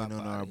go in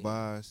on our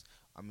buys.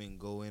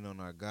 Go in on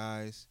our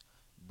guys.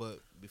 But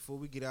before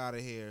we get out of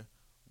here,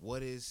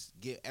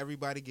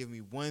 everybody give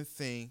me one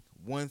thing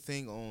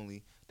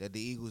only that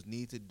the Eagles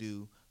need to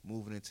do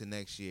moving into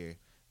next year.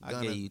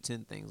 I gave you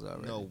 10 things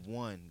already. No,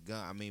 one.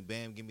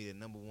 Bam, give me the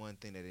number one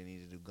thing that they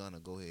need to do. Gunna,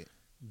 go ahead.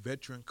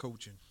 Veteran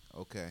coaching.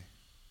 Okay.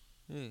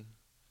 Yeah.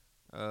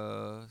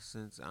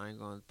 Since I ain't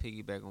going to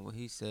piggyback on what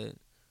he said,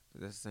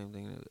 that's the same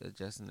thing,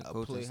 adjusting the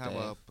coaching staff. How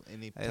about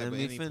any type let of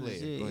me any finish.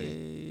 player? Go ahead.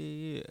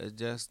 Yeah.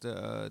 Adjust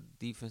the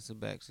defensive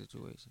back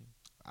situation.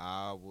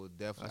 I will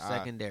definitely. A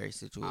secondary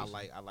situation.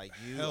 I like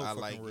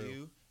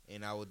you.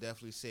 And I would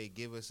definitely say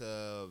give us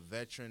a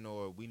veteran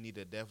or we need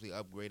to definitely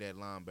upgrade that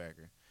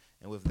linebacker.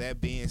 And with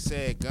that being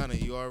said, Gunna,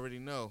 you already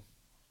know.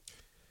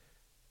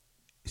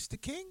 It's the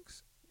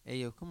Kings. Hey,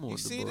 yo, come on. You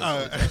see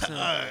that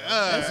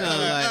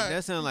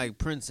sound like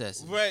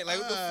princesses. Right, like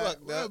what the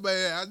fuck, dog?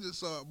 Man, I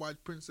just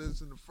watched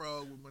Princess and the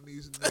Frog with my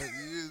niece and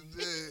nephew.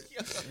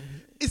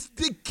 It's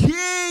the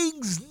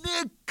Kings,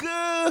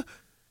 nigga.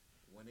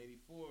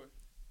 184.